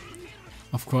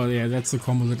 Of course, yeah, that's the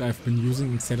combo that I've been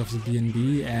using instead of the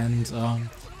BNB, and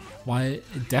while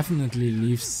it definitely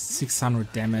leaves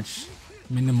 600 damage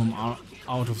minimum out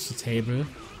of the table,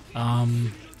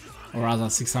 or rather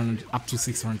 600 up to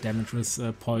 600 damage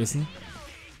with poison,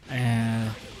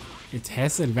 it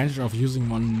has the advantage of using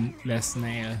 1 less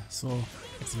nail, so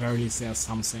at the very least there's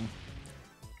something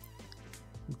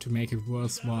to make it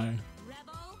worthwhile.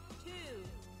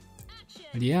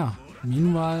 But yeah,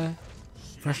 meanwhile,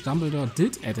 Fresh Dumbledore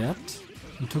did adapt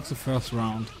and took the first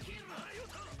round.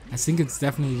 I think it's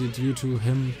definitely due to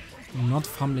him not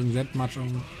fumbling that much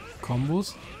on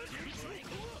combos.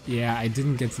 Yeah, I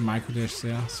didn't get the micro dash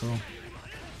there, so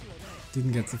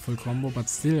didn't get the full combo, but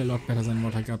still a lot better than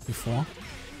what I got before.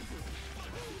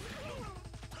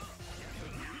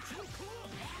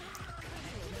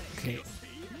 Okay.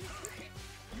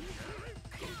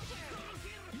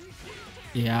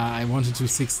 Yeah, I wanted to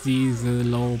 60 the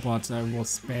low, but I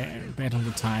was bad on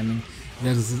the timing.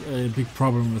 That is a big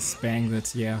problem with Spang,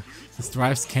 that yeah, his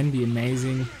drives can be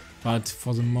amazing, but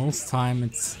for the most time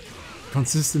it's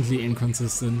consistently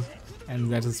inconsistent,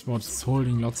 and that is what's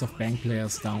holding lots of Bang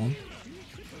players down.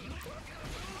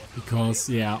 Because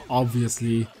yeah,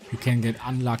 obviously you can get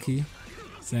unlucky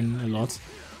then a lot,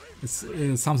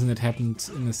 It's something that happened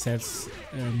in a set,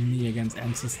 me against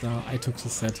Ancestor. I took the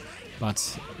set,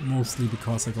 but mostly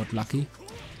because I got lucky.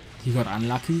 He got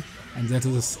unlucky, and that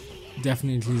is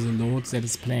definitely the load that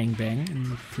is playing bang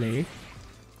in play.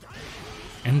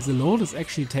 And the load is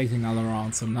actually taking another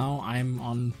round, so now I'm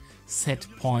on set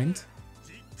point.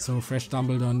 So Fresh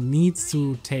Dumbledore needs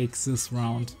to take this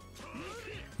round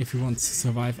if he wants to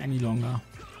survive any longer.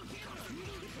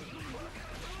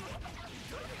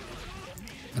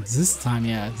 But this time,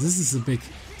 yeah, this is a big,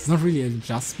 it's not really an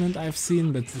adjustment I've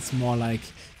seen, but it's more like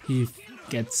he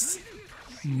gets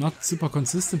not super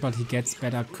consistent, but he gets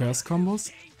better curse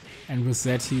combos. And with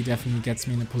that he definitely gets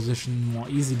me in a position more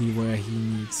easily where he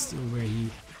needs, where he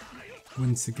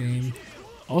wins the game.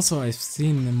 Also I've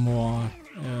seen more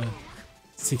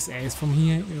 6As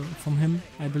from him,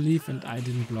 I believe, and I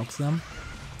didn't block them.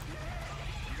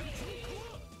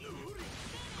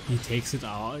 He takes it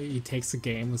out, he takes the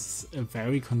game with a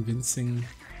very convincing,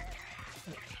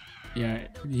 yeah,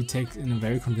 he takes in a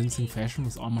very convincing fashion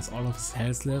with almost all of his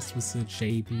health left with the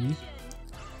JB.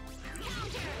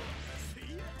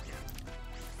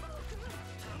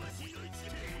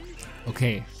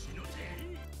 Okay,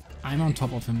 I'm on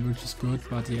top of him, which is good,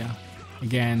 but yeah,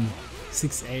 again,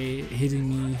 6A hitting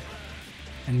me,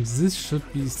 and this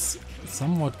should be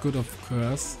somewhat good of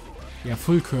curse. Yeah,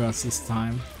 full curse this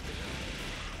time,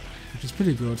 which is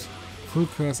pretty good. Full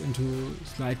curse into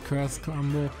slight curse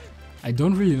combo. I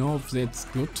don't really know if that's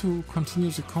good to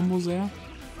continue the combo there,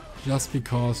 just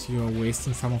because you're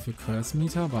wasting some of your curse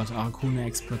meter, but Arcuna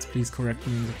experts, please correct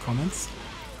me in the comments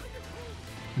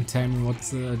and tell me what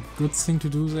the good thing to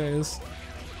do there is.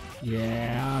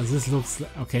 Yeah, this looks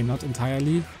okay, not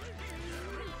entirely.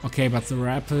 Okay, but the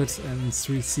rapid and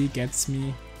 3C gets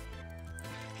me.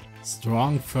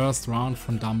 Strong first round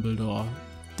from Dumbledore.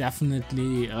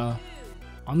 Definitely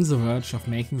on the verge of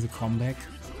making the comeback.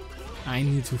 I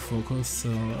need to focus,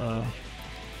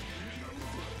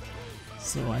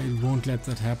 so I won't let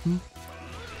that happen.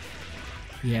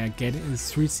 Yeah,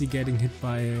 3C getting hit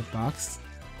by bugs.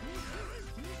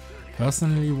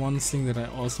 Personally, one thing that I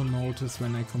also noticed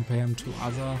when I compare him to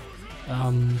other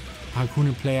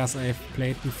Harkonnen players I have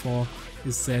played before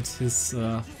is that his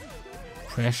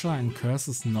pressure and curse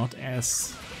is not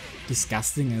as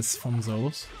disgusting as from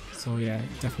those. So yeah,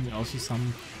 definitely also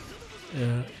some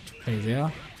to play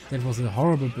there. That was a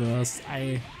horrible burst.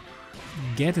 I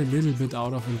get a little bit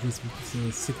out of it with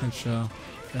the signature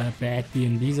bad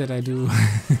BNB that I do.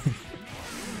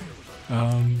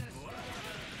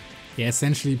 Yeah,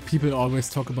 essentially people always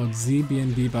talk about Z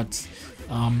BNB, but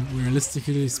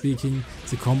realistically speaking,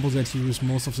 the combo that you use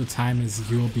most of the time is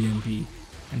your BNB,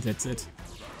 and that's it.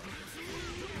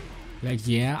 Like,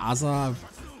 yeah, other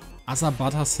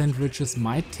butter sandwiches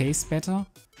might taste better,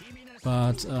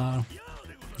 but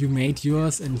you made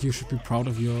yours and you should be proud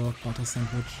of your butter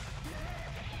sandwich.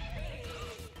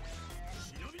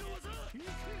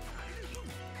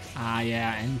 Ah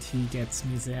yeah, and he gets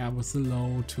me there with the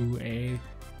low 2A.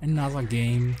 Another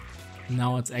game.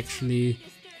 Now it's actually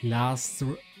last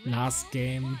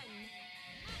game.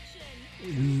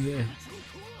 The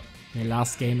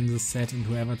last game in the set, and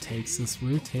whoever takes this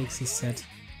will take the set.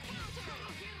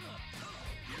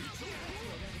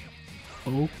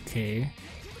 Okay.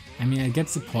 I mean, I get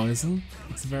the poison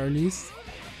at the very least.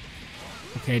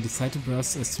 Okay, decide to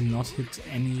burst as to not hit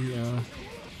any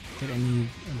get any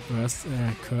burst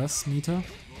curse meter.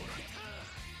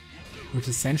 Which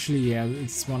essentially, yeah,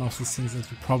 it's one of the things that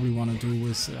you probably want to do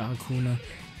with Arcuna.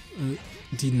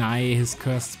 Deny his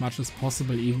curse as much as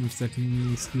possible, even if that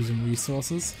means using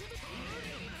resources.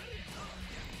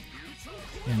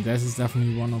 And this is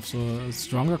definitely one of the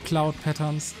stronger cloud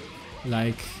patterns,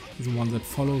 like the one that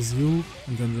follows you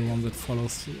and then the one that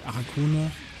follows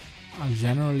Arcuna are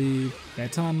generally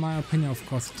better in my opinion. Of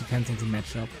course, it depends on the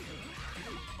matchup.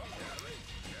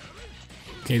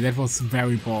 Okay, that was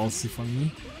very ballsy from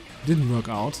me. Didn't work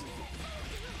out.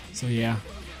 So yeah,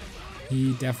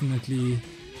 he definitely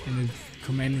in a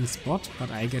commanding spot, but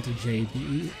I get a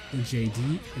JC,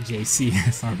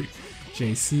 sorry,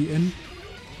 JC in.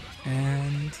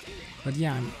 But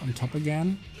yeah, I'm on top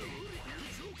again.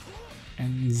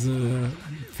 And the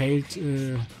failed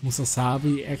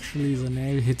Musasabi, actually the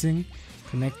nail hitting,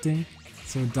 connecting,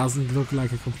 so it doesn't look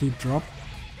like a complete drop.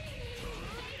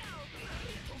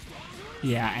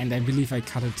 Yeah, and I believe I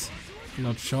cut it a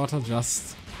lot shorter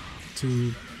just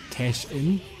to cash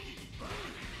in.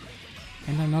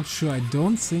 And I'm not sure, I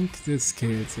don't think this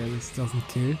kills. Yeah, this doesn't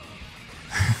kill.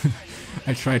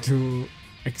 I tried to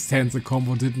extend the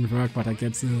combo, didn't work, but I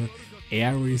get the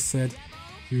air reset.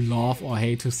 You love or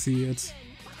hate to see it.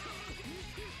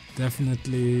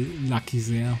 Definitely lucky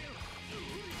there.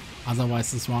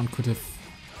 Otherwise this round could have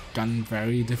gone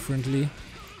very differently.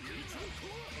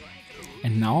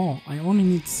 And now I only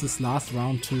need this last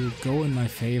round to go in my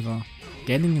favor,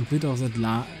 getting a bit of that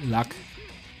luck.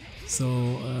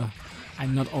 So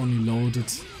I'm not only loaded,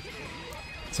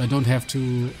 so I don't have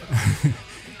to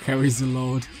carry the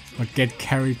load, but get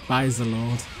carried by the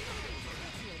load,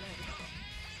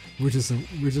 which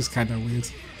is kind of weird.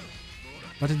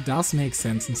 But it does make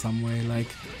sense in some way, like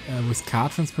with car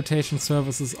transportation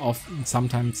services, often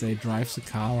sometimes they drive the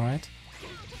car, right?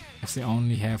 If they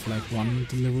only have like one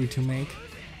delivery to make.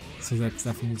 So that's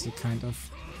definitely the kind of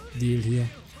deal here.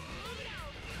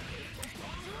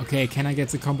 Okay, can I get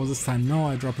the combo this time? No,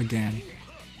 I drop again.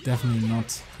 Definitely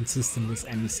not consistent with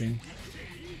anything.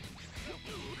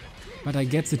 But I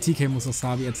get the TK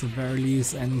Musasabi at the very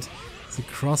least, and the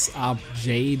cross up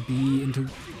JB into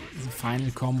the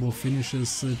final combo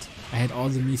finishes it. I had all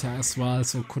the meter as well,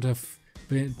 so could have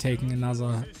been taking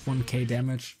another 1k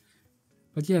damage.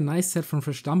 But yeah, nice set from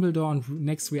Fresh Dumbledore, and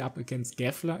next we're up against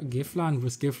Gifla, and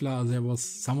with Gifla there was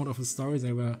somewhat of a story.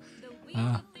 They were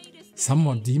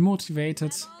somewhat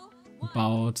demotivated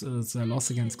about their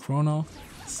loss against Chrono.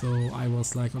 So I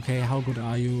was like, okay, how good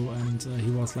are you? And he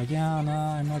was like, yeah, no,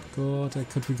 I'm not good.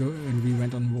 Could we go? And we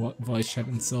went on voice chat,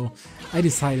 and so I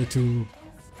decided to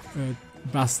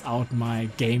bust out my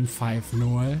Game 5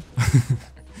 Noel,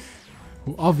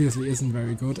 who obviously isn't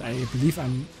very good. I believe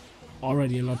I'm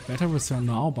already a lot better with her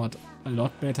now, but a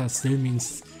lot better still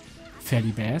means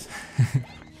fairly bad.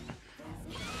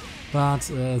 But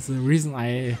the reason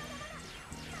I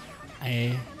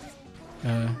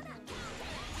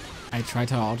tried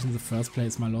her out in the first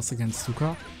place, my loss against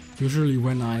Suka. Usually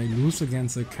when I lose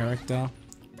against a character,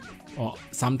 or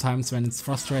sometimes when it's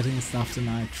frustrating stuff, then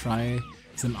I try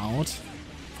them out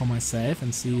for myself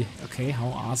and see, okay, how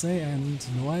are they? And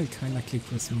Noel kinda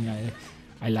clicked with me.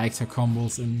 I liked her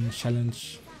combos in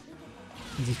challenge,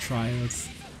 in the trials.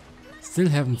 Still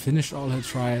haven't finished all her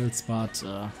trials, but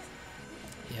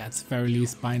yeah, at the very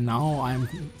least by now I'm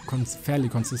fairly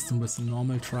consistent with the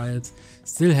normal trials.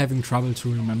 Still having trouble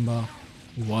to remember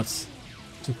what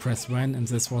to press when, and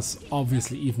this was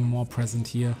obviously even more present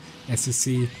here. As you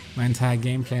see, my entire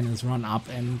game plan is run up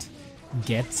and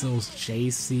get those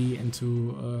JC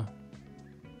into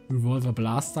Revolver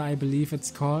Blaster, I believe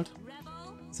it's called.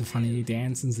 It's a funny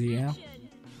dance in the air.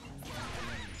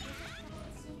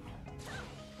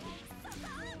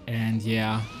 And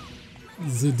yeah,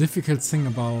 the difficult thing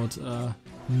about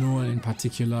Noel in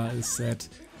particular is that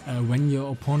when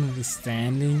your opponent is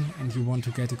standing and you want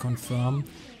to get a confirm,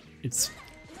 it's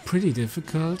pretty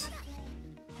difficult,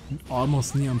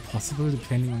 almost near impossible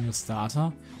depending on your starter.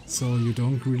 So you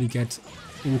don't really get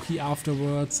Oki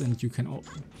afterwards, and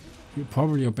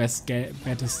probably your best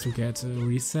bet is to get a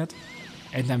reset,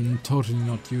 and I'm totally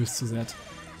not used to that.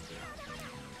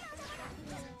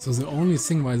 So the only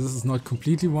thing why this is not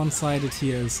completely one-sided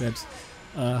here is that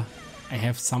I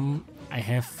have some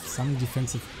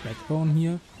defensive backbone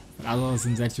here, but other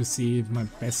than that, you see my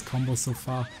best combos so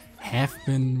far have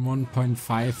been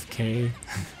 1.5k,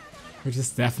 which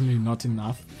is definitely not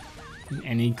enough in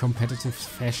any competitive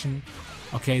fashion.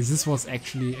 Okay, this was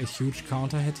actually a huge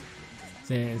counter hit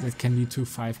that can lead to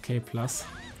 5k plus.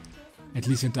 At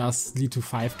least it does lead to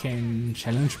 5k in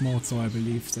challenge mode, so I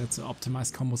believe that the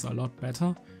optimized combos are a lot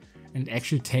better. And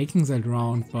actually taking that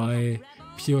round by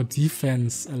pure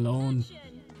defense alone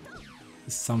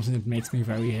is something that makes me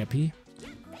very happy.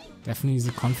 Definitely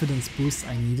the confidence boost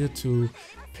I needed to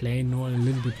play Noel a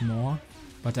little bit more.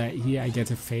 But here I get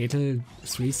a fatal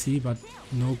 3C, but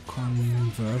no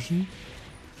conversion.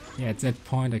 Yeah, at that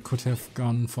point I could have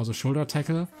gone for the shoulder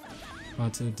tackle,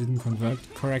 but didn't convert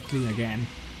correctly. Again,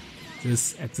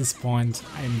 at this point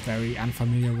I'm very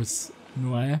unfamiliar with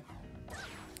Noel.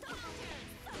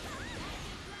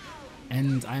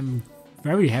 And I'm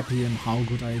very happy in how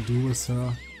good I do with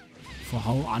her, for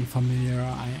how unfamiliar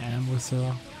I am with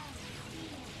her.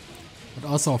 But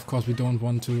also, of course, we don't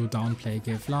want to downplay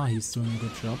Gifla. He's doing a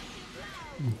good job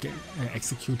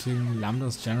executing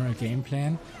Lambda's general game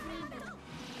plan.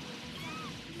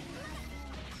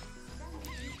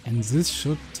 And this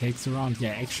should take the round. Yeah,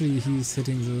 actually he's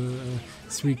hitting the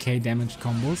 3k damage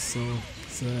combos, so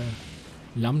the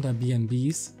Lambda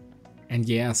BNBs. And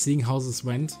yeah, seeing how this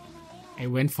went, I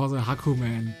went for the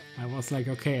Hakuman. I was like,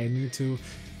 okay, I need to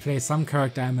play some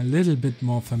character I'm a little bit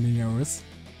more familiar with.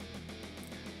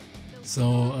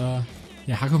 So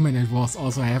yeah, Hakuman it was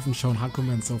also. I haven't shown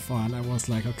Hakuman so far, and I was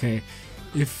like, okay,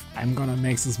 if I'm gonna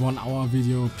make this 1 hour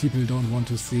video, people don't want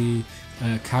to see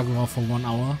Kagura for 1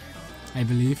 hour, I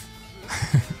believe.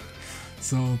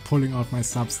 So pulling out my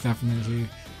subs definitely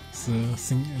is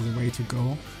the way to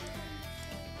go.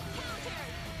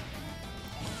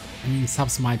 I mean,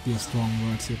 subs might be a strong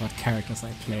word here, but characters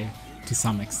I play to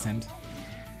some extent.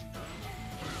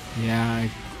 Yeah, I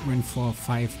went for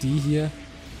 5D here,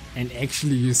 and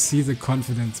actually you see the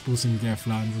confidence boosting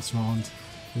Devla in this round.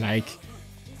 Like,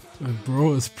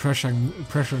 bro is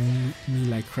pressuring me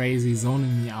like crazy,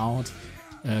 zoning me out,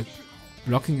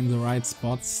 blocking in the right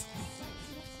spots.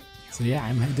 So yeah,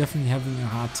 I'm definitely having a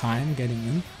hard time getting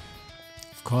in.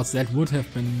 Of course, that would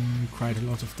have been quite a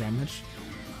lot of damage.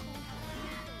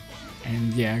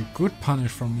 And yeah, good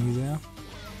punish from me there.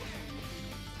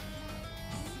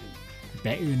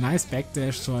 Nice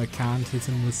backdash, so I can't hit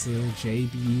him with the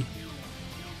JB.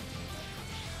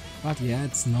 But yeah,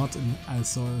 it's not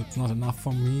enough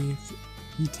for me.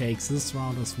 He takes this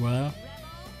round as well.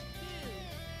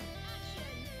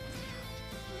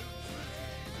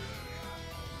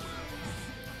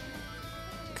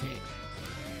 Okay.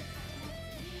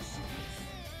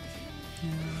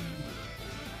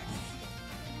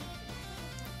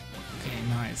 Okay,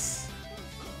 nice.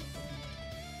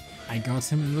 I got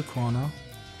him in the corner.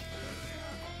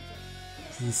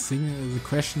 The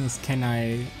question is, can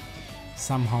I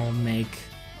somehow make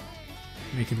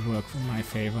it work in my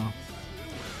favor?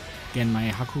 Again, my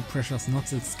Haku pressure is not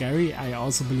that scary. I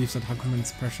also believe that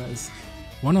Hakumen's pressure is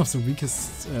one of the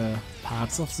weakest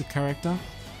parts of the character.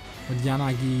 But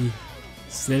Yanagi,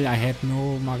 still I had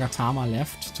no Magatama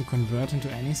left to convert into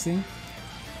anything.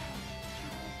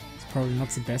 It's probably not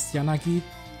the best Yanagi.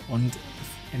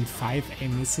 And 5A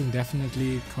missing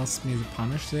definitely cost me the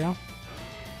punish there.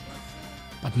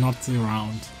 But not the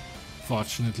round,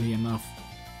 fortunately enough.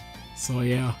 So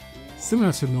yeah,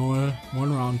 similar to Noel,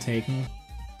 1 round taken.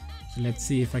 So let's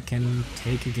see if I can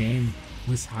take a game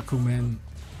with Hakumen.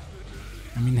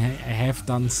 I mean, I have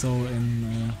done so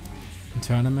in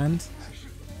tournament,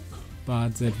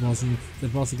 but that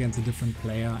was against a different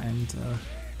player, and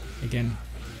again,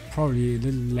 probably a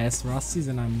little less rusty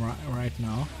than I'm right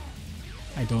now.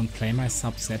 I don't play my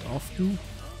subs that often,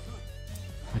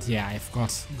 but yeah, I've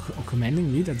got a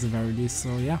commanding lead at the very least,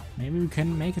 so yeah, maybe we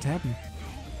can make it happen.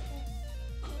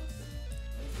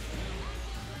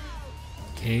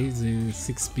 Okay, the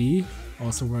 6B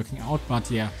also working out, but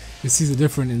yeah, you see the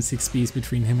difference in 6Bs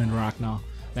between him and Ragnar.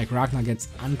 Like, Ragnar gets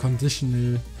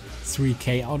unconditional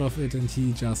 3k out of it and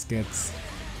he just gets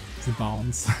the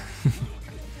bounce.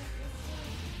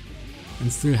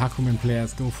 And still Hakumen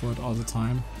players go for it all the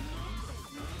time.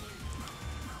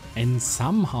 And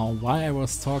somehow, while I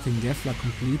was talking, Gefla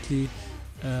completely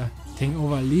taking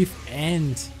over leaf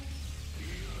and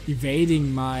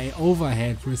evading my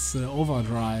overhead with the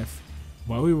overdrive.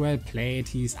 Very well played,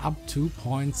 he's up 2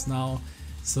 points now.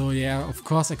 So yeah, of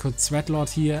course I could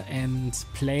Sweatlord here and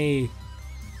play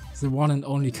the one and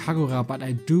only Kagura, but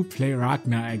I do play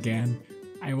Ragnar again.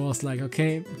 I was like,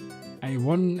 okay, I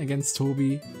won against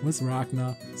Toby with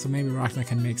Ragnar, so maybe Ragnar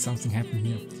can make something happen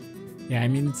here. Yeah, I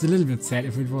mean, it's a little bit sad.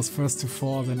 If it was first to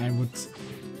 4, then I would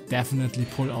definitely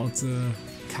pull out the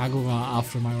Kagura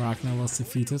after my Ragnar was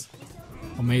defeated.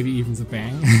 Or maybe even the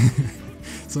Bang.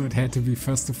 So it had to be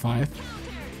first to 5.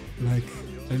 Like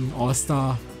an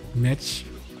all-star match.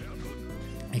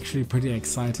 Actually pretty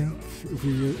exciting, if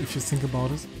you think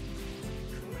about it.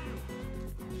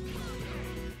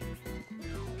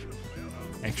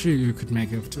 Actually, you could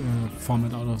make a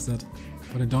format out of that.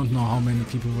 But I don't know how many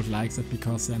people would like that,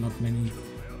 because there are not many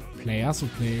players who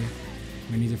play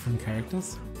many different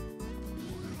characters.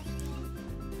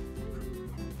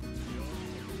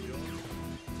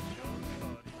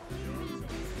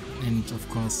 And of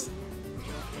course,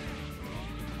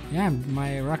 yeah,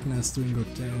 my Ragnar is doing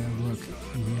good work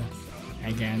in here.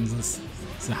 Again,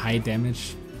 the high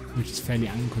damage, which is fairly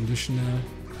unconditional.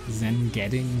 Then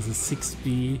getting the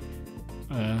 6B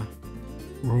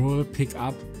roll pick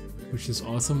up, which is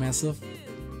also massive.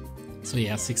 So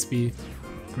yeah, 6B,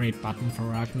 great button for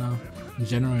Ragnar. In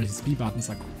general, his B buttons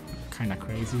are kinda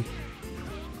crazy.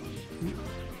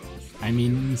 I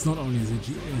mean, it's not only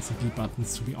the B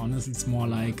buttons, to be honest, it's more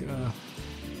like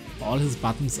all his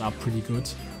buttons are pretty good,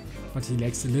 but he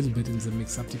lacks a little bit in the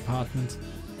mix-up department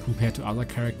compared to other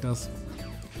characters.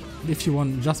 And if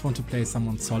you just want to play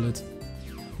someone solid,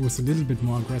 who is a little bit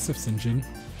more aggressive than Jin,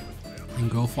 then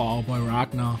go for our boy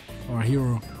Ragnar, our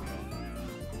hero.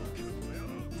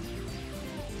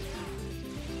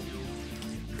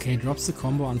 Okay, drops the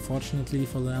combo, unfortunately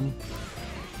for them.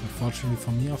 Unfortunately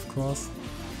for me, of course.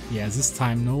 Yeah, this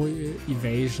time no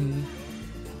evasion.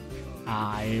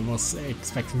 I was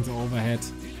expecting the overhead.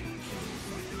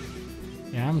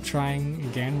 Yeah, I'm trying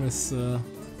again with the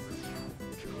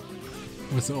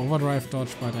overdrive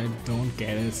dodge, but I don't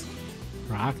get it.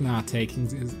 Ragnar taking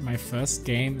my first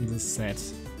game in this set.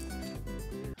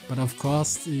 But of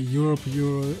course, the Europe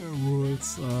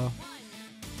rules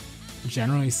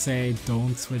generally say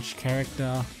don't switch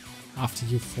character after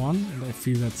you've won, and I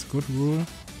feel that's a good rule.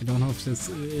 I don't know if this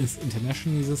is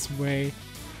internationally this way,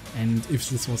 and if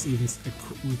this was even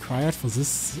required for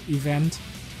this event.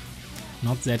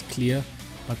 Not that clear,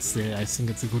 but still I think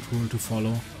it's a good rule to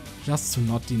follow, just to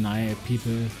not deny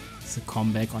people the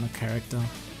comeback on a character.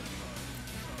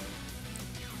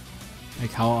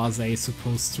 Like, how are they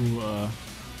supposed to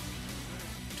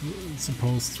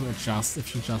adjust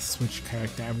if you just switch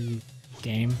character every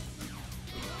game?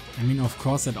 I mean, of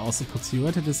course that also puts you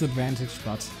at a disadvantage,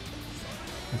 but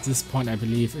at this point I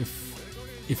believe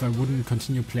if I wouldn't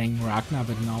continue playing Ragnar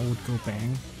but now would go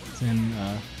bang, then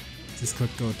this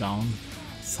could go down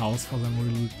south for them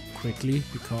really quickly,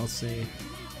 because they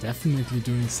definitely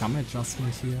doing some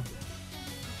adjustment here.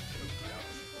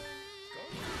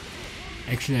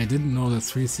 Actually, I didn't know that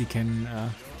 3C can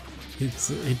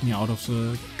hit me out of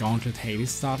the Gauntlet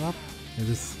Hades startup. It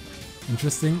is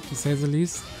interesting to say the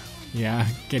least. Yeah,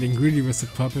 getting greedy with the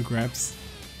purple grabs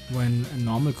when a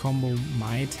normal combo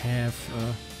might have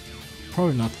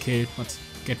probably not killed, but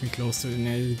get me close to it, and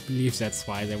I believe that's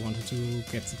why they wanted to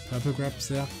get the purple grabs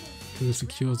there to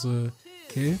secure the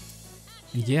kill.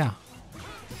 And yeah,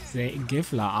 they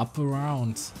give La up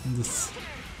around in this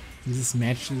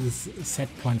match. Is a set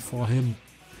point for him.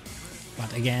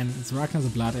 But again, it's Ragnar the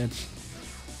Blood Edge.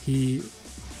 He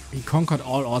conquered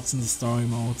all odds in the story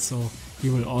mode, so he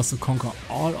will also conquer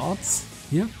all odds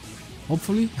here,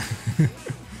 hopefully.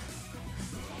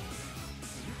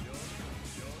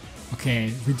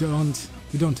 Okay, we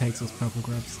don't take those purple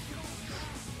grabs.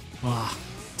 Wow,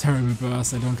 terrible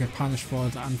burst. I don't get punished for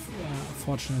it,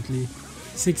 unfortunately.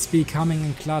 6B coming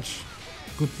in clutch.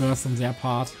 Good burst on their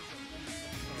part.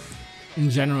 In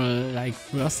general, like,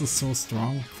 burst is so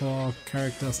strong for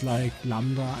characters like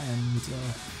Lambda and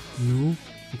Nu,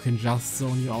 who can just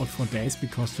zone you out for days,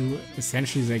 because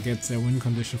essentially they get their win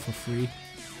condition for free.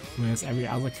 Whereas every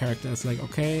other character is like,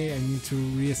 okay, I need to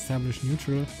re-establish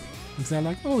neutral. And they're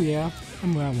like, oh yeah,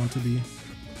 I'm where I want to be.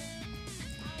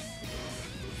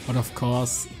 But of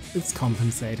course, it's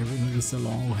compensated with the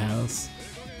long health.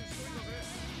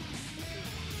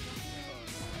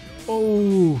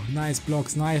 Oh, nice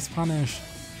blocks, nice punish.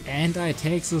 And I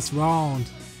take this round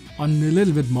on a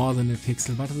little bit more than a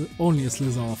pixel, but only a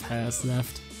slither of health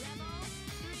left.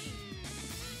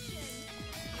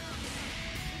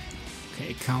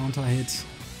 Okay, counter hit.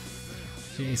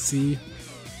 JC.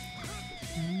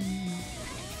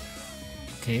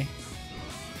 Okay.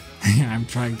 I'm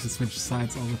trying to switch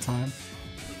sides all the time.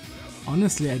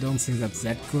 Honestly, I don't think that's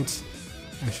that good.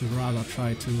 I should rather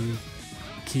try to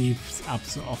keep up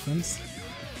the offense.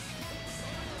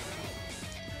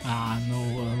 Ah, no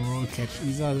roll catch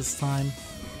either this time.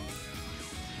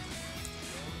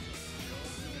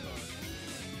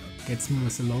 Gets me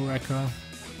with a low wrecker.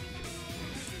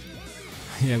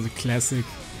 Yeah, the classic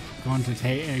Gauntlet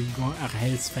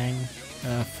Hellsfang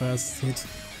first hit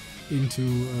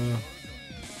into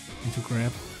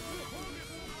grab.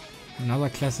 Another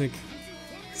classic,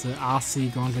 the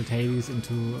RC Gauntlet Hades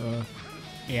into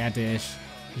air dash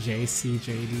JC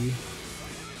JD.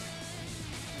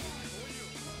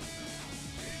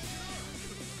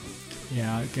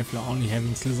 Yeah, Gefler only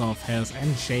having Slither of Health,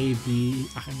 and JB,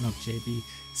 not JB,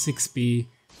 6B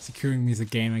securing me the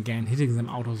game again, hitting them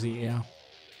out of the air.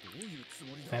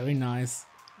 Very nice.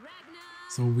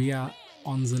 So we are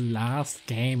on the last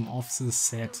game of this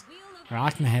set.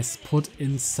 Ragnar has put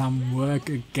in some work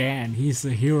again. He's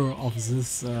the hero of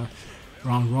this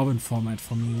round robin format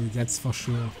for me, that's for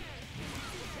sure.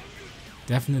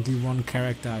 Definitely one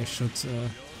character I should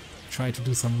try to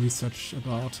do some research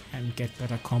about and get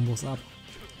better combos up.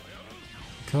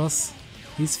 Because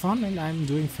he's fun and I'm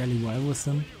doing fairly well with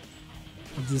him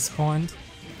at this point.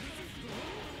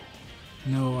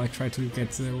 No, I tried to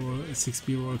get the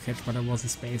 6B roll catch, but I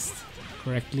wasn't spaced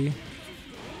correctly.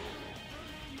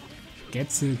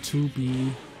 Gets the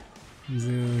 2B,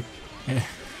 the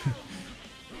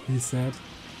he said.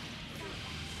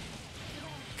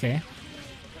 Okay.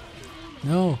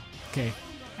 No, okay.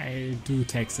 I do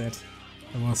take that.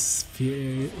 I was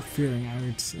fearing I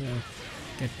would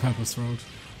get purpose rolled.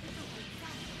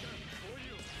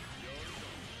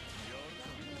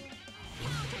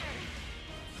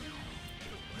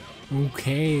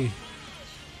 Okay,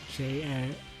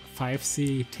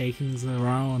 5C taking the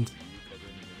round.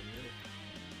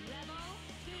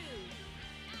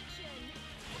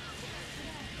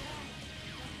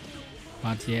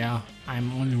 But yeah,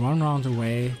 I'm only one round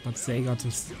away, but they got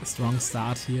a strong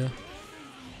start here.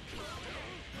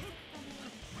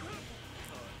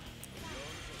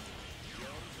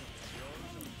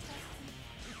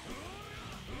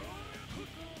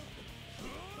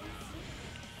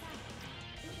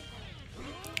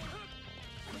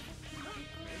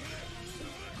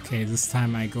 Okay, this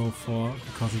time I go for,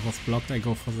 because it was blocked, I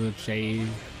go for the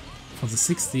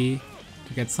 60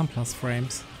 to get some plus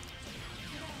frames.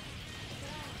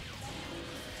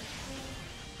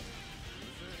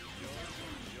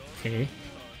 Okay.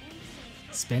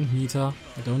 Spend meter.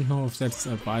 I don't know if that's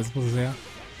advisable there,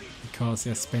 because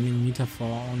yeah, spending meter for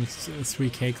only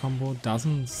 3k combo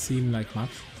doesn't seem like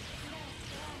much.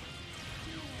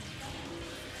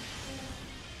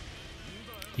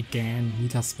 Again,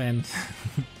 meter spent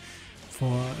for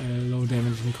a low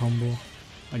damaging combo.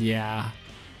 But yeah,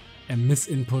 a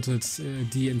misinputted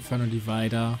D Inferno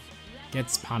Divider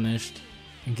gets punished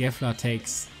and Gefla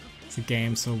takes the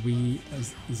game, so we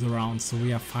the round. So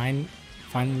we are finally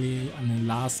in the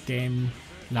last game,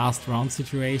 last round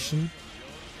situation.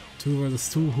 2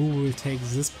 versus 2, who will take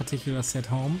this particular set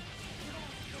home?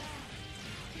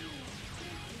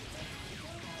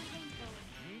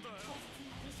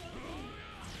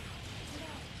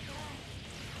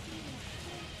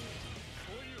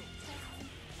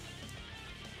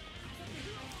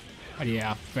 But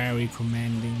yeah, very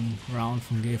commanding round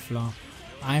from Gefla.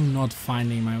 I'm not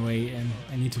finding my way in.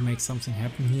 I need to make something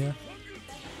happen here.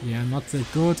 Yeah, not that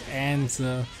good, and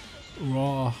the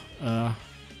raw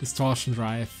distortion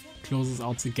drive closes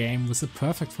out the game with a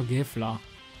perfect for Gefla.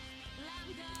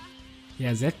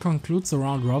 Yeah, that concludes the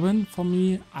round robin for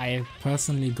me. I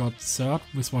personally got third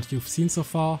with what you've seen so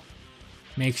far.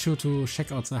 Make sure to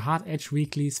check out the Hard Edge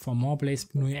weeklies for more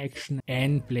Blazblue action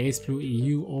and Blazblue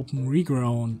EU Open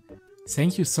Regrown.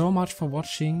 Thank you so much for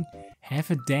watching.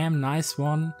 Have a damn nice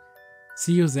one.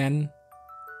 See you then.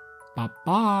 Bye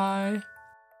bye.